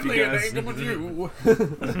other stuff, you guys. With you.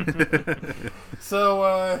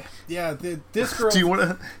 So, this girl. Do you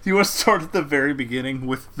want to start at the very beginning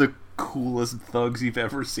with the coolest thugs you've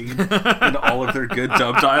ever seen and all of their good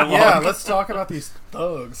dub dialogue? Yeah, let's talk about these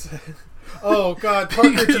thugs. Oh God,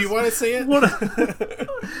 Parker, do you want to say it?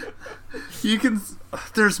 You can.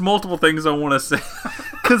 There's multiple things I want to say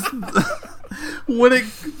because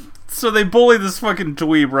so they bully this fucking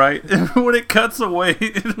dweeb, right? And when it cuts away,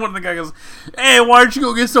 one of the guys goes, "Hey, why don't you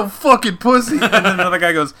go get some fucking pussy?" And then another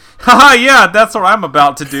guy goes, "Haha, yeah, that's what I'm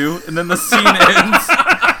about to do." And then the scene ends.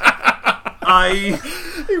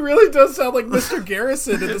 He really does sound like Mr.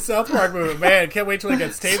 Garrison in the South Park movie. Man, can't wait till he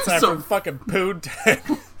gets stateside from fucking Poon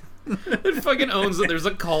Tang. It fucking owns that there's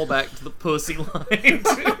a callback to the pussy line.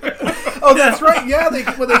 Oh, that's right. Yeah,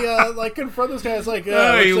 when they confront this guy, it's like,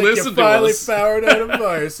 hey, looks listen like you finally to us. powered out of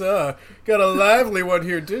vice. Got a lively one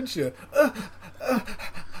here, didn't you?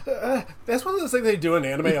 That's one of those things they do in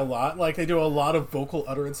anime a lot. Like, they do a lot of vocal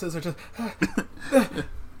utterances. They're just...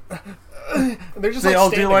 they're just they all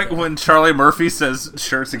do like there. when Charlie Murphy says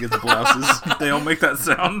shirts against blouses. They all make that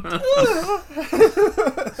sound.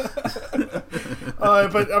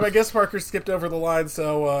 But I guess Parker skipped over the line,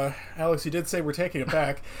 so Alex, you did say we're taking it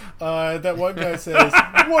back. That one guy says,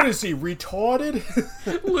 "What is he, retarded?"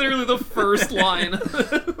 Literally the first line.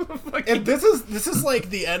 And this is like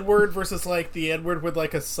the N-word versus like the N-word with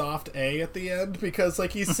like a soft A at the end, because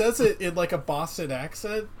like he says it in like a Boston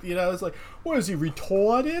accent. You know, it's like, "What is he,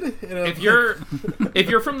 retarded?" If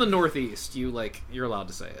you're from the Northeast, you're allowed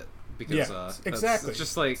to say it. Because, yeah, exactly. It's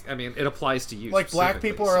just like, I mean, it applies to you. Like black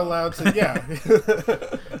people are allowed to, yeah.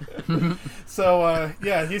 So,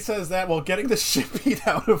 yeah, he says that while getting the shit beat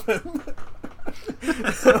out of him.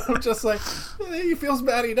 I'm just like, he feels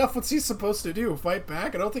bad enough. What's he supposed to do? Fight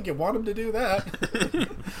back? I don't think you want him to do that.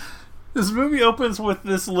 This movie opens with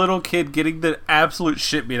this little kid getting the absolute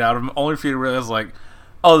shit beat out of him, only for you to realize, like,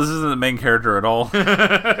 oh, this isn't the main character at all.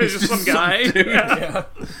 It's just some guy. Dude. Yeah.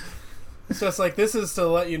 It's just like, this is to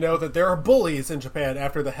let you know that there are bullies in Japan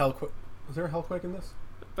after the Hellquake. Was there a Hellquake in this?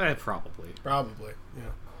 Probably. Probably,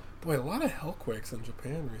 yeah. Boy, a lot of Hellquakes in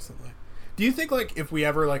Japan recently. Do you think, like, if we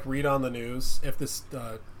ever, like, read on the news, if this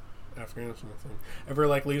Afghanistan thing ever,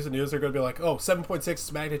 like, leaves the news, they're going to be like, oh,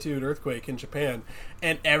 7.6 magnitude earthquake in Japan,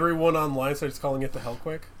 and everyone online starts calling it the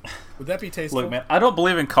Hellquake? Would that be tasteful? Look, man, I don't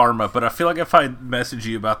believe in karma, but I feel like if I message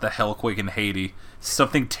you about the Hellquake in Haiti,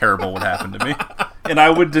 something terrible would happen to me. And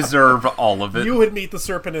I would deserve all of it. You would meet the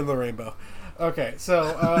serpent in the rainbow. Okay,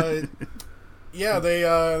 so, yeah,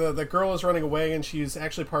 the girl is running away, and she's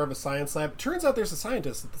actually part of a science lab. Turns out there's a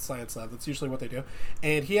scientist at the science lab. That's usually what they do.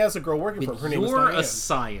 And he has a girl working for him. Her name is Diane. You're a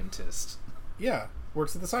scientist. Yeah,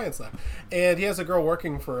 works at the science lab. And he has a girl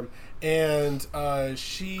working for him. And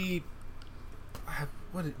she...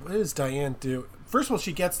 What does Diane do? First of all,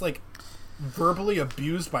 she gets, like, verbally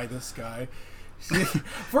abused by this guy. By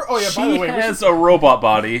the way, has a robot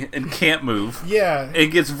body and can't move. Yeah.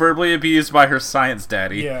 And gets verbally abused by her science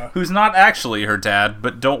daddy, who's not actually her dad,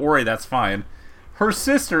 but don't worry, that's fine. Her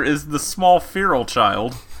sister is the small feral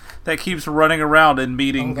child that keeps running around and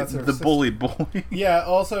meeting the bullied boy. Yeah,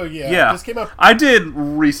 also, yeah. This came up... I did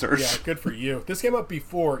research. Yeah, good for you. This came up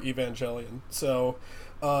before Evangelion, so,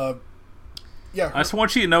 yeah. I just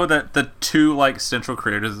want you to know that the two, like, central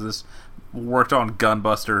creators of this worked on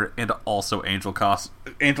Gunbuster and also Angel Cop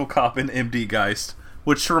and MD Geist,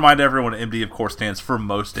 which, to remind everyone, MD, of course, stands for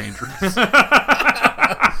Most Dangerous. That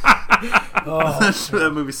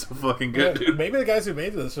movie's so fucking good, dude. Maybe the guys who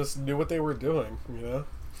made this just knew what they were doing, you know?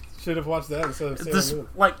 Should have watched that instead of this.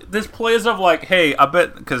 Like, this plays of, like, hey, I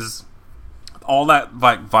bet, because all that,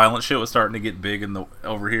 like, violent shit was starting to get big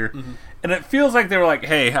over here, and it feels like they were like,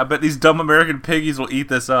 hey, I bet these dumb American piggies will eat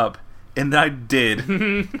this up. And I did.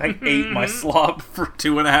 I ate my slop for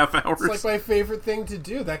 2.5 hours. It's like my favorite thing to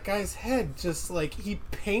do. That guy's head, just like, he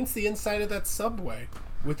paints the inside of that subway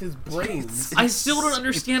with his brains. I still don't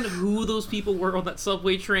understand who those people were on that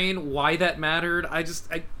subway train, why that mattered.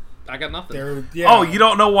 I got nothing. Oh, you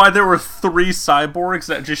don't know why there were 3 cyborgs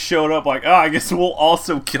that just showed up like, I guess we'll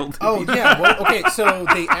also kill them. Oh, yeah. Well, okay, so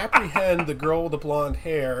they apprehend the girl with the blonde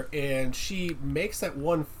hair, and she makes that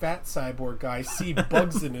one fat cyborg guy see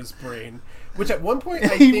bugs in his brain, which at one point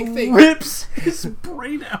I think they... rips his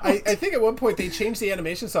brain out. I think at one point they changed the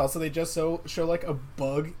animation style so they just show like a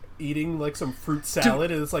bug eating like some fruit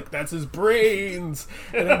salad, and it's like, that's his brains.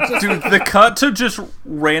 And the cut to just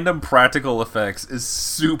random practical effects is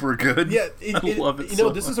super good. Yeah, I love it. You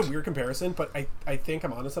know, this is a weird comparison, but I think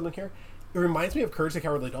I'm onto something here. It reminds me of Courage the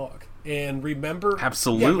Cowardly Dog. And remember...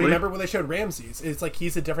 Absolutely. Yeah, remember when they showed Ramses? It's like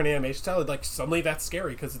he's a different animation style. Like, suddenly that's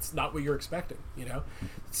scary because it's not what you're expecting, you know?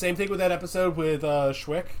 Same thing with that episode with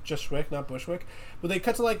Schwick. Just Schwick, not Bushwick. But they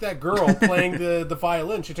cut to, like, that girl playing the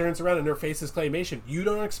violin. She turns around and her face is claymation. You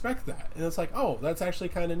don't expect that. And it's like, oh, that's actually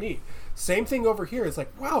kind of neat. Same thing over here. It's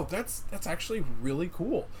like, wow, that's actually really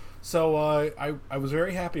cool. So I was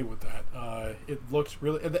very happy with that. It looked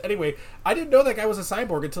really... Anyway, I didn't know that guy was a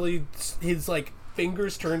cyborg until his like,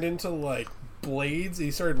 fingers turned into, like, blades.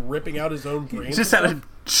 He started ripping out his own brain. He just had a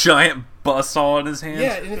giant buzzsaw in his hand.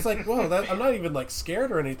 Yeah, and it's like, well, I'm not even, like,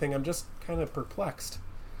 scared or anything. I'm just kind of perplexed.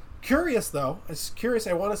 Curious, though.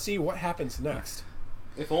 I want to see what happens next.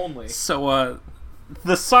 If only. So,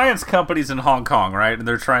 the science company's in Hong Kong, right? And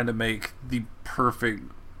they're trying to make the perfect...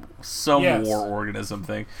 war organism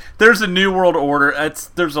thing. There's a new world order.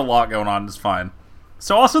 There's a lot going on. It's fine.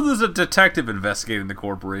 So also there's a detective investigating the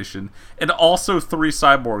corporation, and also 3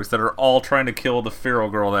 cyborgs that are all trying to kill the feral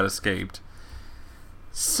girl that escaped.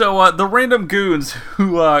 So the random goons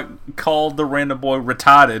who called the random boy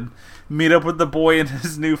retarded meet up with the boy and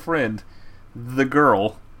his new friend, the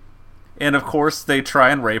girl. And of course they try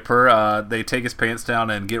and rape her. They take his pants down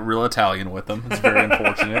and get real Italian with him. It's very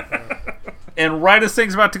unfortunate. And right as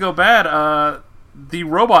things about to go bad, the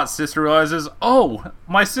robot sister realizes, oh,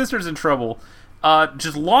 my sister's in trouble.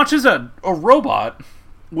 Just launches a robot,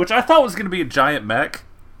 which I thought was going to be a giant mech.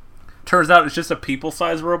 Turns out it's just a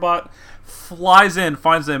people-sized robot. Flies in,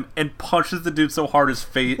 finds them, and punches the dude so hard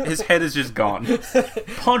his head is just gone.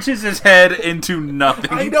 Punches his head into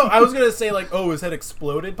nothing. I know, I was going to say, like, oh, his head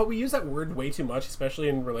exploded, but we use that word way too much, especially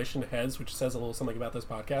in relation to heads, which says a little something about this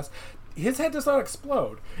podcast. His head does not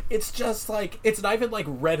explode. It's just, like, it's not even, like,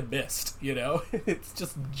 red mist, you know? It's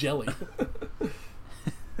just jelly.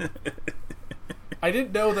 I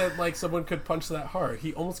didn't know that, like, someone could punch that hard.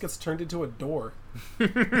 He almost gets turned into a door.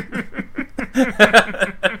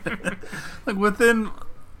 Like,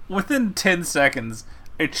 within 10 seconds,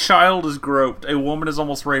 a child is groped, a woman is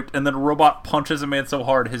almost raped, and then a robot punches a man so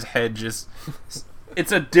hard his head just...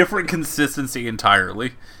 It's a different consistency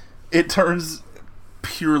entirely. It turns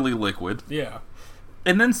purely liquid. Yeah.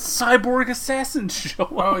 And then cyborg assassins show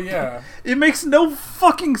up. Oh, yeah. It makes no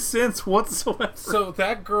fucking sense whatsoever. So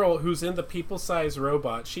that girl who's in the people-sized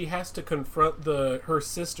robot, she has to confront her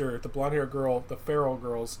sister, the blonde-haired girl, the feral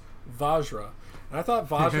girl's Vajra. And I thought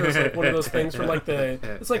Vajra is like one of those things from like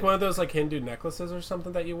it's like one of those like Hindu necklaces or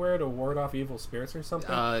something that you wear to ward off evil spirits or something.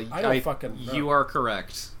 I don't fucking know. You are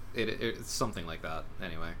correct. It's something like that.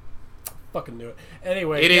 Anyway. Fucking knew it.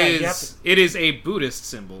 Anyway, it is a Buddhist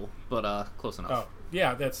symbol, but close enough. Oh.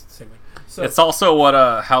 Yeah, that's the same thing. So, it's also what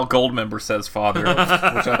Hal Goldmember says father, which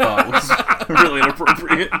I thought was really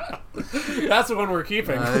inappropriate. That's the one we're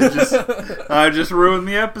keeping. I just ruined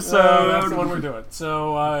the episode. That's the one we're doing.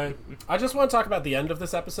 So I just want to talk about the end of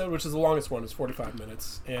this episode, which is the longest one. It's 45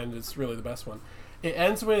 minutes, and it's really the best one. It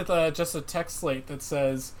ends with just a text slate that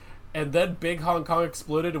says, and then Big Hong Kong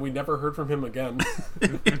exploded and we never heard from him again.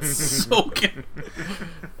 It's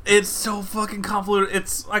so fucking convoluted.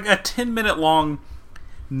 It's like a 10-minute long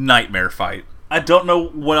nightmare fight. I don't know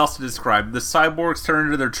what else to describe. The cyborgs turn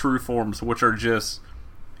into their true forms, which are just,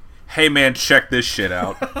 hey man, check this shit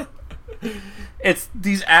out. It's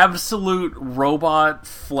these absolute robot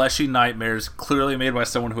fleshy nightmares, clearly made by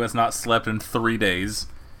someone who has not slept in 3 days.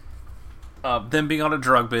 Them being on a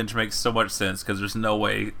drug binge makes so much sense, because there's no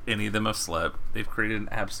way any of them have slept. They've created an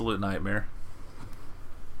absolute nightmare.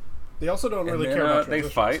 They also don't really care about they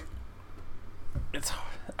fight. It's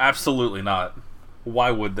absolutely not.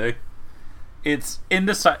 Why would they? It's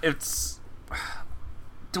indecisive.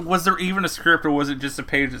 Was there even a script, or was it just a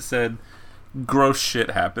page that said gross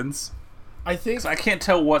shit happens? I think I can't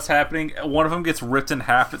tell what's happening. One of them gets ripped in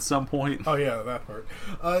half at some point. Oh yeah, that part.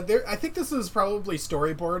 I think this is probably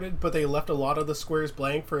storyboarded, but they left a lot of the squares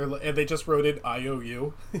blank and they just wrote in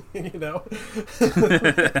IOU. You know,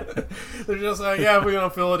 they're just like, yeah, we're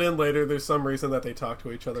gonna fill it in later. There's some reason that they talk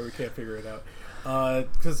to each other. We can't figure it out.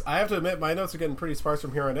 Because I have to admit, my notes are getting pretty sparse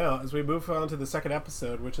from here on out as we move on to the second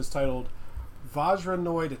episode, which is titled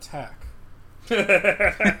Vajranoid Attack.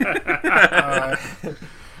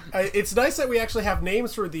 It's nice that we actually have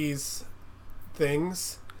names for these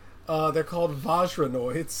things. They're called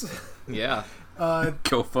Vajranoids. Yeah.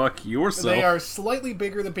 Go fuck yourself. They are slightly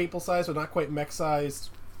bigger than people size, but not quite mech-sized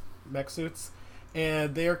mech suits.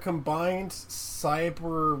 And they are combined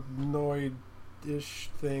cybernoid-ish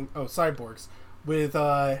thing. Oh, cyborgs. With,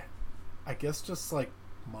 I guess just like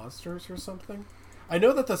monsters or something. I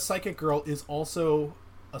know that the psychic girl is also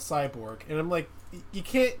a cyborg, and I'm like, you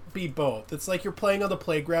can't be both. It's like you're playing on the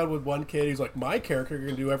playground with one kid who's like, my character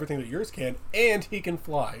can do everything that yours can, and he can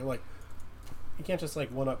fly. You're like, you can't just like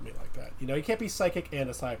one-up me like that. You know, you can't be psychic and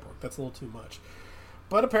a cyborg. That's a little too much.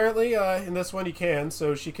 But apparently, in this one you can,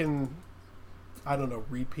 so she can, I don't know,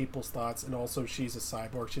 read people's thoughts, and also she's a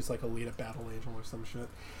cyborg. She's like a lead battle angel or some shit.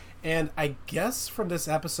 And I guess from this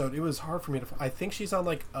episode, it was hard for me to... I think she's on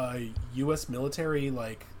like a U.S. military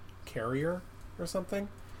like carrier or something.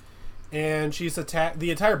 And she's attacked.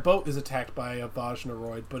 The entire boat is attacked by a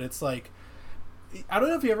Vajranoid, but it's like, I don't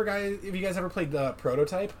know if you guys ever played the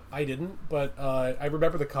Prototype. I didn't, but I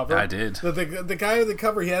remember the cover. I did. The guy on the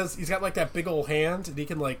cover, he's got like that big old hand, and he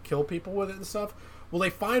can like kill people with it and stuff. Well,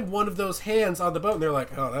 they find one of those hands on the boat, and they're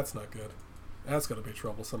like, oh, that's not good. That's gonna be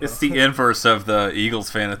troublesome. It's the inverse of the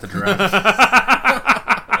Eagles fan at the draft.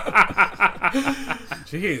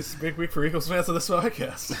 Jeez, big week for Eagles fans on this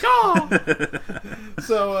podcast.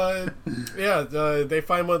 So, they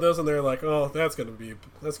find one of those and they're like, "Oh, that's gonna be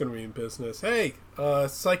in business." Hey,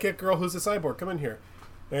 psychic girl who's a cyborg, come in here.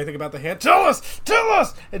 Anything about the hand? Tell us!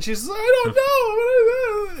 And she's like,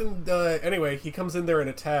 I don't know. And anyway, he comes in there and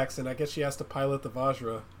attacks, and I guess she has to pilot the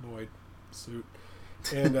Vajranoid suit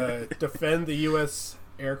and defend the U.S.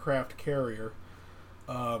 aircraft carrier.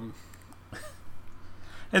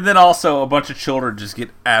 And then also a bunch of children just get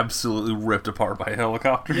absolutely ripped apart by a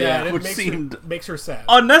helicopter. Yeah, and which it seemed makes her sad.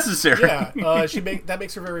 unnecessary. Yeah, that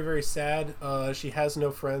makes her very, very sad. She has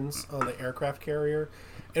no friends on the aircraft carrier,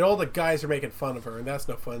 and all the guys are making fun of her, and that's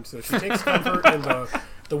no fun. So she takes comfort in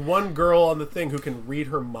the one girl on the thing who can read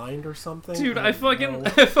her mind or something. Dude, I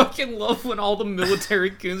fucking love when all the military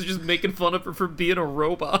goons are just making fun of her for being a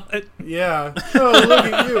robot. Yeah. Oh, look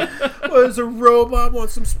at you. What is a robot?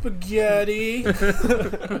 Want some spaghetti?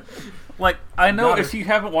 Like, I know if you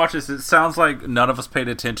haven't watched this, it sounds like none of us paid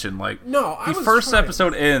attention. Like, no, I the was first trying.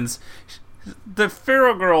 episode ends. The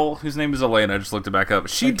Pharaoh girl, whose name is Elena, I just looked it back up.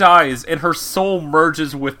 She dies, and her soul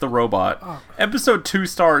merges with the robot. Oh. Episode 2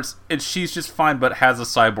 starts, and she's just fine, but has a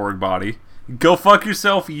cyborg body. Go fuck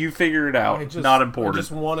yourself. You figure it out. Not important. I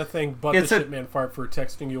just want to thank the Shitman Fart for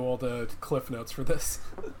texting you all the cliff notes for this.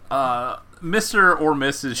 Mr. or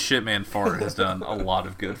Mrs. Shitman Fart has done a lot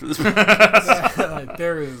of good for this podcast.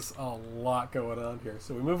 There is a lot going on here.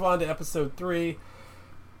 So we move on to episode 3,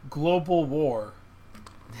 Global War.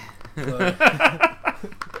 Which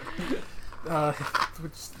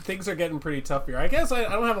things are getting pretty tough here. I guess I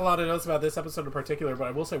don't have a lot of notes about this episode in particular, but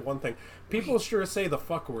I will say one thing. People sure say the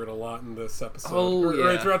fuck word a lot in this episode.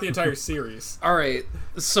 Or throughout the entire series. Alright,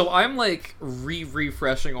 so I'm like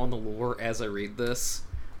refreshing on the lore as I read this.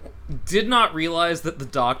 Did not realize that the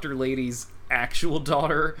doctor lady's actual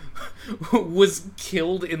daughter was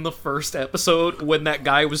killed in the first episode when that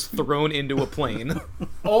guy was thrown into a plane.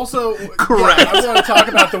 Also, correct. Yeah, I want to talk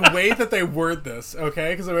about the way that they word this,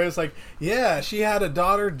 okay? Because the way it's like, yeah, she had a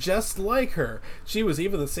daughter just like her. She was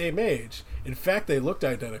even the same age. In fact, they looked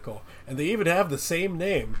identical, and they even have the same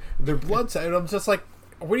name. Their blood type. And I'm just like,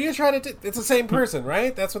 what are you trying to do? It's the same person,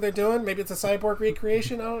 right? That's what they're doing. Maybe it's a cyborg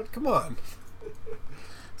recreation. Oh, come on.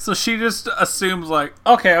 So she just assumes, like,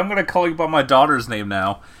 okay, I'm going to call you by my daughter's name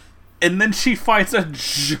now. And then she fights a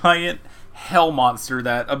giant hell monster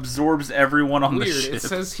that absorbs everyone on the ship. It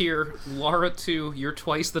says here, Lara 2, you're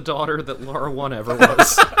twice the daughter that Lara 1 ever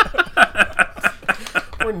was.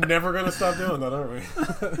 We're never going to stop doing that, are we?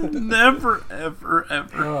 Never, ever,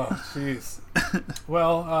 ever. Oh, jeez.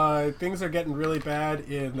 Well, things are getting really bad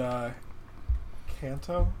in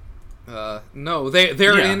Kanto. No,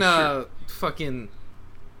 they're in sure. fucking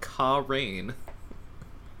Kahrain.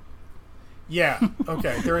 Yeah,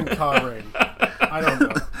 okay, they're in Kahrain. I don't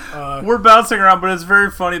know. We're bouncing around, but it's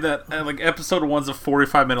very funny that like episode 1's a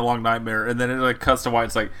 45-minute long nightmare, and then it like cuts to white.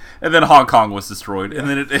 It's like, and then Hong Kong was destroyed, and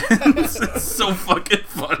then it ends. It's so fucking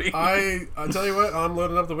funny. I'll tell you what, I'm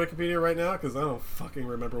loading up the Wikipedia right now because I don't fucking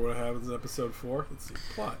remember what happens in episode 4. Let's see,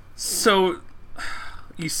 plot. So,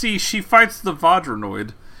 you see, she fights the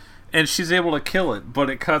Vajranoid, and she's able to kill it, but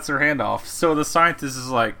it cuts her hand off. So the scientist is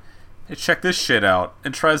like, hey, check this shit out,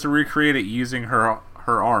 and tries to recreate it using her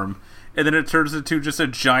arm. And then it turns into just a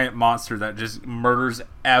giant monster that just murders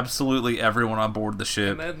absolutely everyone on board the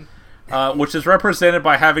ship. And then, which is represented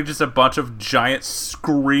by having just a bunch of giant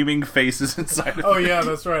screaming faces inside of it. Oh yeah,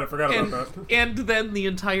 that's right, I forgot about that. and then the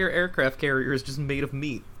entire aircraft carrier is just made of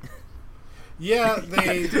meat. Yeah,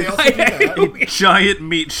 they also do that. Giant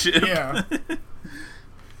meat ship. Yeah.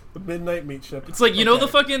 The midnight meat ship. It's like, you know the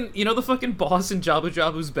fucking boss in Jabu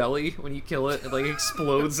Jabu's belly when you kill it, it like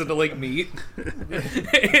explodes into like meat.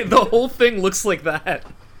 The whole thing looks like that.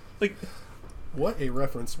 Like, what a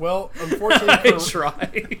reference. Well, unfortunately, I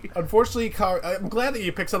try. Unfortunately, I'm glad that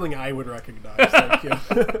you picked something I would recognize. Thank you.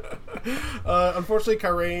 Unfortunately,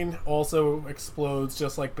 Kahrain also explodes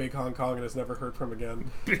just like Big Hong Kong and is never heard from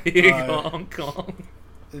again. Big Hong Kong.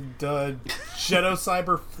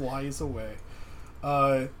 Genocyber flies away.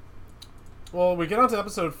 Well, we get on to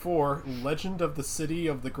episode 4, Legend of the City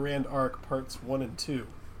of the Grand Arc, parts 1 and 2.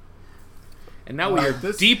 And now we are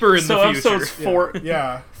deeper in the future. Episodes 4,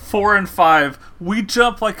 yeah. 4 and 5, we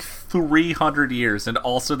jump like 300 years, and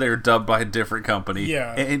also they're dubbed by a different company.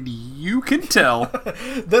 Yeah. And you can tell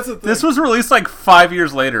That's the thing. this was released like 5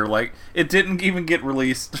 years later. Like, it didn't even get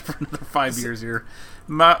released for another 5 years here.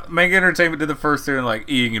 Mega Entertainment did the first 2 and like,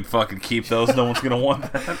 you can fucking keep those. No one's gonna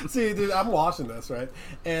want that. See, dude, I'm watching this, right?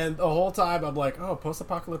 And the whole time I'm like, oh,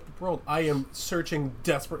 post-apocalyptic world. I am searching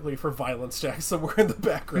desperately for Violence Jack somewhere in the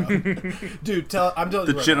background. Dude, I'm telling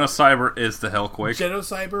you The right Genocyber is the Hellquake.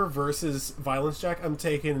 Genocyber versus Violence Jack. I'm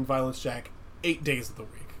taking Violence Jack 8 days of the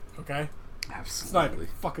week, okay? It's not even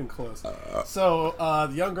fucking close. So,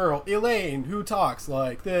 the young girl, Elaine, who talks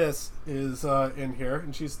like this, is in here,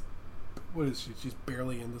 and she's... What is she? She's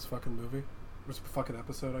barely in this fucking movie. Or fucking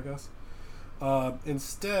episode, I guess.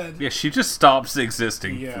 Instead... Yeah, she just stops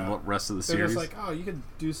existing Yeah. for the rest of the They're series. just like, oh, you could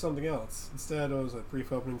do something else. Instead, it was a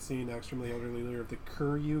brief opening scene, extremely elderly leader of the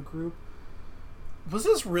Kuryu group. Was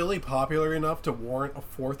this really popular enough to warrant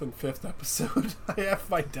a 4th and 5th episode? I have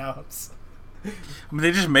my doubts. I mean,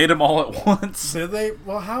 they just made them all at once. Did they?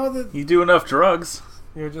 Well, how did... You do enough drugs.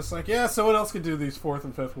 You're just like, yeah, someone else could do these 4th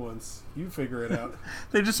and 5th ones. You figure it out.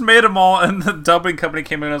 They just made them all, and the dubbing company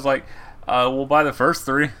came in and was like, we'll buy the first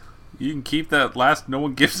 3. You can keep that last. No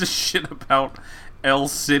one gives a shit about El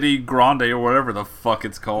City Grande or whatever the fuck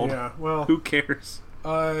it's called. Yeah, well... Who cares?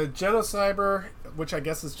 Genocyber, which I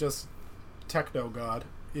guess is just Techno God,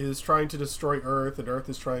 is trying to destroy Earth, and Earth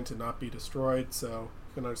is trying to not be destroyed, so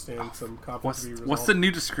you can understand some conflict to be resolved. What's the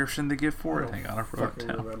new description they give for it? Hang on, I wrote it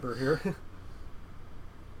down. Remember here.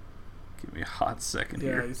 Give me a hot second yeah,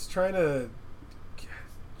 here. He's trying to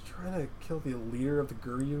kill the leader of the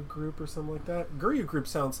Guryu group or something like that. Guryu group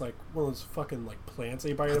sounds like one of those fucking like plants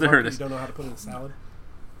you buy in the market you don't know how to put in a salad.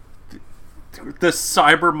 The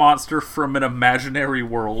cyber monster from an imaginary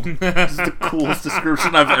world. This is the coolest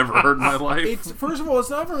description I've ever heard in my life. First of all, it's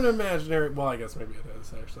not from an imaginary... Well, I guess maybe it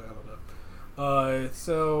is, actually. I don't know.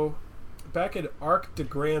 So, back in Arc de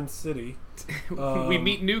Grand City... we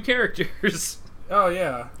meet new characters. Oh,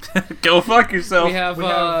 yeah. Go fuck yourself. We have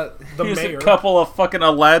the here's mayor. a couple of fucking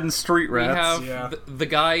Aladdin street rats. We have the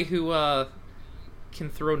guy who can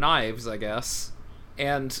throw knives, I guess.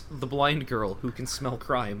 And the blind girl who can smell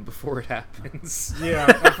crime before it happens. Yeah,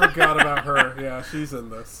 I forgot about her. Yeah, she's in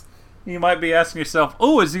this. You might be asking yourself,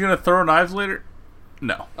 oh, is he going to throw knives later?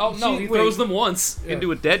 No. Oh, no, he throws them once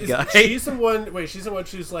into a dead guy. She's the one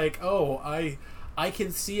who's like, oh, I can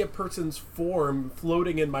see a person's form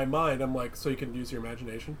floating in my mind. I'm like, so you can use your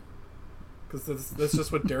imagination? Because that's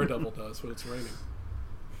just what Daredevil does when it's raining.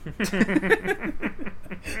 Put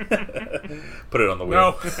it on the wheel.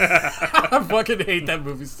 No. I fucking hate that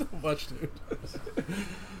movie so much, dude.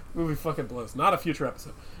 Movie fucking blows. Not a future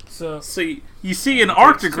episode. So you see in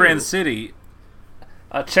Arc de Grand City,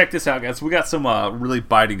 check this out, guys. We got some really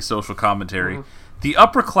biting social commentary. Mm-hmm. The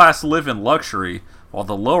upper class live in luxury, while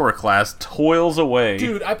the lower class toils away.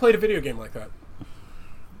 Dude, I played a video game like that.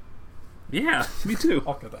 Yeah, me too.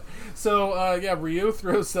 I'll cut that. So, Ryu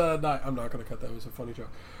throws knives. I'm not going to cut that. It was a funny joke.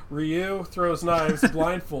 Ryu throws knives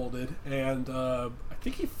blindfolded, and I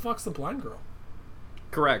think he fucks the blind girl.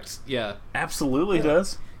 Correct, yeah. Absolutely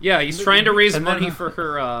does. Yeah, he's trying to raise money for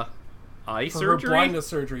her eye surgery? Her blindness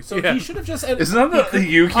surgery. So he should have just... Isn't that the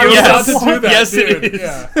Yu-Gi-Oh? I was about to do that, yes, dude. it is.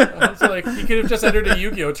 Yeah. I was like, he could have just entered a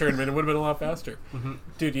Yu-Gi-Oh tournament. It would have been a lot faster. Mm-hmm.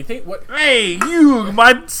 Dude, you think... what? Hey, you!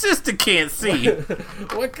 My sister can't see!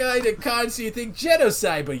 What kind of cards do you think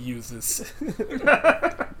Genocyber uses?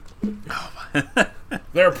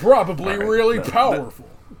 They're probably really powerful.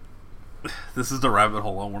 This is the rabbit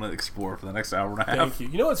hole I want to explore for the next hour and a half. Thank you.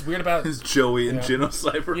 You know what's weird about... is Joey and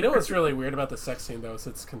Genocyber. You know what's really weird about the sex scene, though, is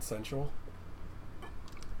it's consensual.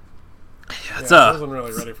 That's I wasn't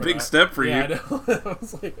really ready for big that. step for you. I know. I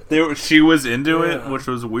was like, she was into it, which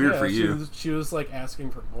was weird for you. She was like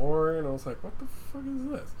asking for more, and I was like, what the fuck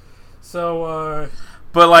is this? So,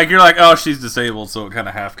 but like you're like, oh, she's disabled, so it kind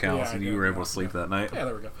of half counts, and you were able to sleep that night. Yeah,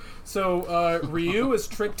 there we go. So Ryu is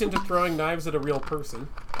tricked into throwing knives at a real person.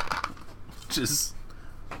 Just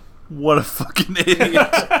what a fucking idiot!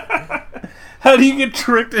 How do you get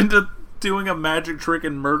tricked into doing a magic trick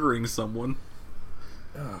and murdering someone?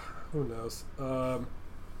 Who knows?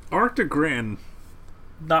 Arc de Grand,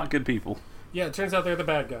 not good people. Yeah, it turns out they're the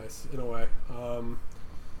bad guys in a way.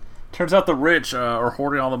 Turns out the rich are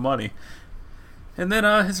hoarding all the money. And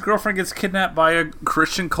then his girlfriend gets kidnapped by a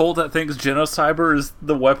Christian cult that thinks Genocyber is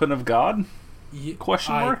the weapon of God?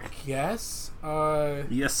 Question mark? I guess.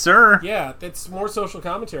 Yes, sir. Yeah, it's more social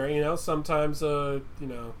commentary, you know. Sometimes, you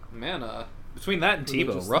know. Man, between that and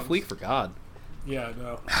Tebow, rough week for God. Yeah,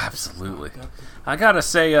 no. Absolutely. I gotta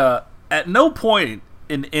say, at no point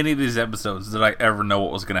in any of these episodes did I ever know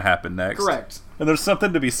what was going to happen next. Correct. And there's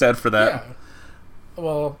something to be said for that. Yeah.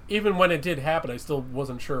 Well, even when it did happen, I still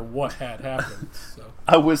wasn't sure what had happened. So.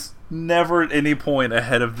 I was never at any point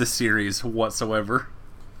ahead of the series whatsoever.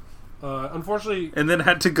 Unfortunately... And then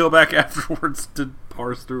had to go back afterwards to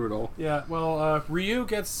parse through it all. Yeah, well, Ryu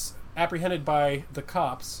gets apprehended by the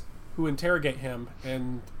cops, who interrogate him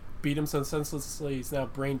and beat him so senselessly he's now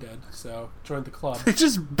brain dead, so joined the club. They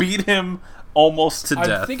just beat him almost to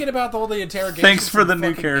death. I'm thinking about all the interrogations. Thanks for the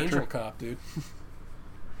new character. Angel Cop, dude.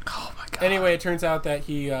 Oh my god. Anyway, it turns out that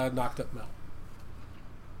he knocked up Mel.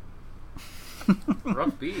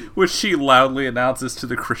 Rough beat. Which she loudly announces to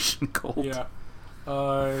the Christian cult. Yeah.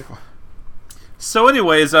 So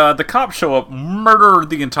anyways, the cops show up, murder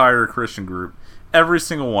the entire Christian group. Every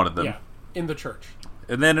single one of them. Yeah, in the church.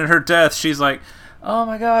 And then in her death, she's like, oh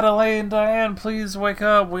my god, Elaine, Diane, please wake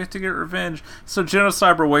up. We have to get revenge. So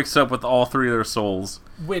Genocyber wakes up with all three of their souls.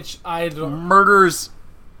 Which I don't... Murders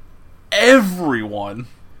everyone.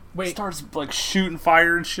 Wait. Starts, like, shooting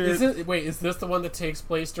fire and shit. Is this the one that takes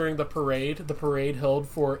place during the parade? The parade held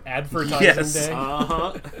for Advertising Yes. Day?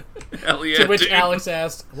 Uh-huh. Hell yeah, To which dude. Alex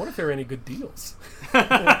asked, I wonder if there are any good deals.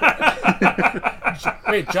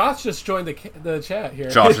 Wait, Josh just joined the chat here.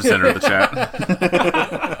 Josh just entered the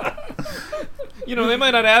chat. You know, they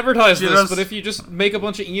might not advertise this, Just- but if you just make a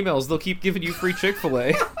bunch of emails, they'll keep giving you free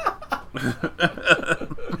Chick-fil-A.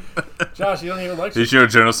 Josh, you don't even like They show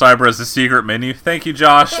Genocyber as a secret menu. Thank you,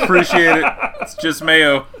 Josh. Appreciate it. It's just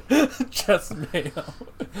mayo. just mayo.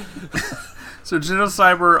 So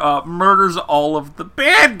Genocyber murders all of the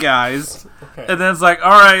bad guys, Okay. and then it's like,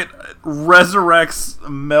 all right, resurrects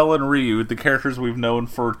Mel and Ryu, the characters we've known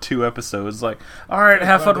for 2 episodes. Like, all right,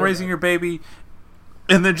 have fun raising your baby,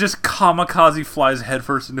 and then just kamikaze flies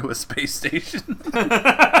headfirst into a space station,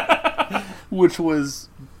 which was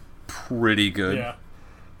pretty good. Yeah.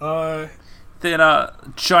 Then a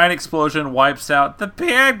giant explosion wipes out the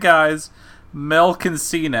bad guys. Mel can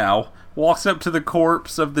see now. Walks up to the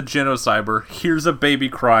corpse of the Genocyber. Hears a baby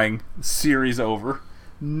crying. Series over.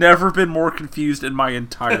 Never been more confused in my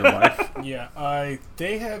entire life. Yeah.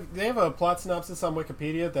 They have a plot synopsis on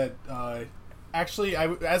Wikipedia that actually,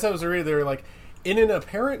 as I was reading, they were like, in an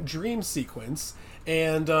apparent dream sequence.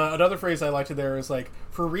 And another phrase I liked there is like,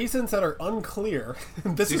 for reasons that are unclear.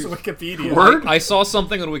 This is Wikipedia. I saw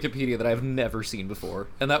something on Wikipedia that I've never seen before,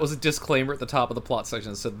 and that was a disclaimer at the top of the plot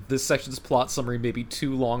section that said, this section's plot summary may be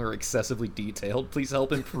too long or excessively detailed. Please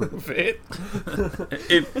help improve it.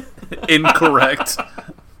 Incorrect.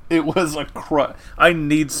 It was a I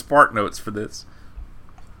need Spark Notes for this.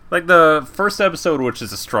 Like, the first episode, which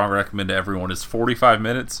is a strong recommend to everyone, is 45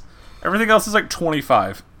 minutes. Everything else is like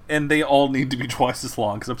 25. And they all need to be twice as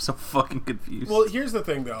long because I'm so fucking confused. Well, here's the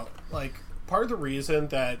thing, though. Like, part of the reason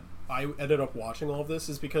that I ended up watching all of this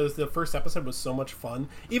is because the first episode was so much fun.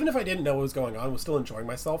 Even if I didn't know what was going on, I was still enjoying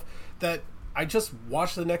myself, that I just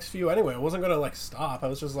watched the next few anyway. I wasn't going to, like, stop. I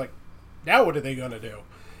was just like, now what are they going to do?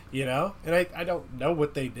 You know? And I don't know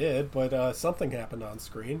what they did, but something happened on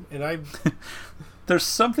screen. And There's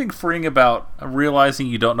something freeing about realizing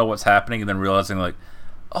you don't know what's happening and then realizing, like,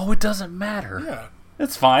 oh, it doesn't matter. Yeah.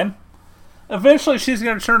 It's fine. Eventually, she's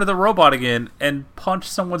going to turn to the robot again and punch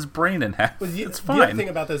someone's brain in half. It's fine. The other thing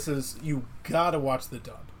about this is you gotta watch the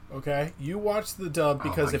dub, okay? You watch the dub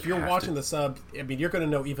because if you're watching the sub, I mean, you're going to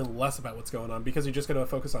know even less about what's going on because you're just going to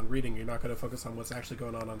focus on reading. You're not going to focus on what's actually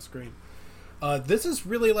going on screen. This is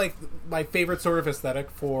really, like, my favorite sort of aesthetic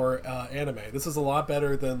for anime. This is a lot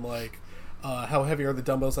better than, like, How Heavy Are the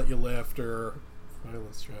Dumbbells That You Lift or...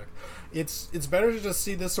 Let's check. It's better to just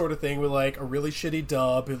see this sort of thing with, like, a really shitty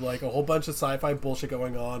dub and, like, a whole bunch of sci-fi bullshit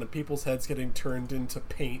going on and people's heads getting turned into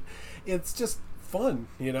paint. It's just fun,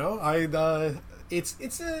 you know? It's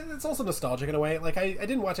also nostalgic in a way. Like, I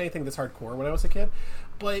didn't watch anything this hardcore when I was a kid,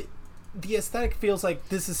 but the aesthetic feels like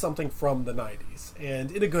this is something from the 90s,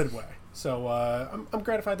 and in a good way. So I'm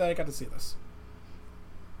gratified that I got to see this.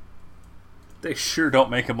 They sure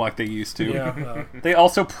don't make them like they used to. Yeah, they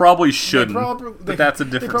also probably shouldn't. But that's a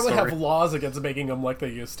different story. They probably have laws against making them like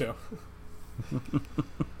they used to.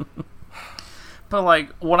 But,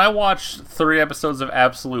 like, when I watch 3 episodes of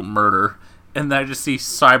Absolute Murder, and then I just see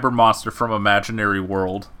Cyber Monster from Imaginary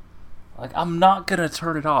World, like, I'm not gonna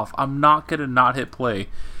turn it off. I'm not gonna not hit play.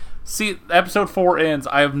 See, episode 4 ends.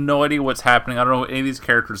 I have no idea what's happening. I don't know what any of these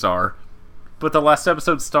characters are. But the last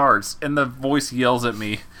episode starts, and the voice yells at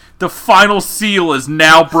me, the final seal is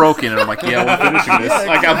now broken. And I'm like, yeah, we're finishing this. Yeah,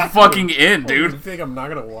 like, I'm fucking in, dude. You think I'm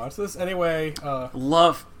not going to watch this? Anyway,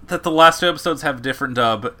 love that the last 2 episodes have a different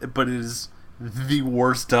dub, but it is the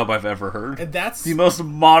worst dub I've ever heard. And that's the most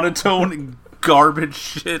monotone garbage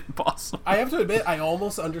shit possible. I have to admit, I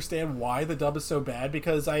almost understand why the dub is so bad,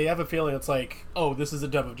 because I have a feeling it's like, oh, this is a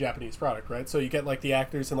dub of Japanese product, right? So you get, like, the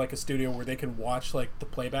actors in, like, a studio where they can watch, like, the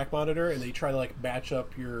playback monitor, and they try to, like, match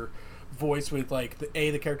up your voice with, like,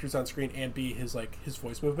 the characters on screen, and B, his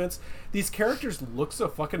voice movements. These characters look so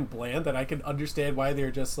fucking bland that I can understand why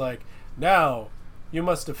they're just like, now you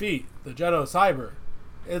must defeat the Genocyber.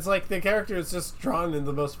 It's like the character is just drawn in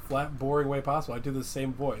the most flat, boring way possible. I do the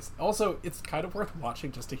same voice. Also, it's kind of worth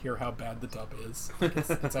watching just to hear how bad the dub is. Like,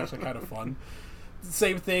 it's actually kind of fun.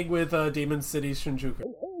 Same thing with Demon City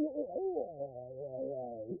Shinjuku.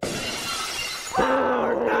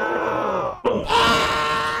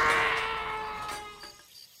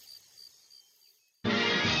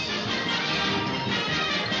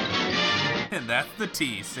 And that's the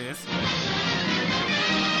tea, sis.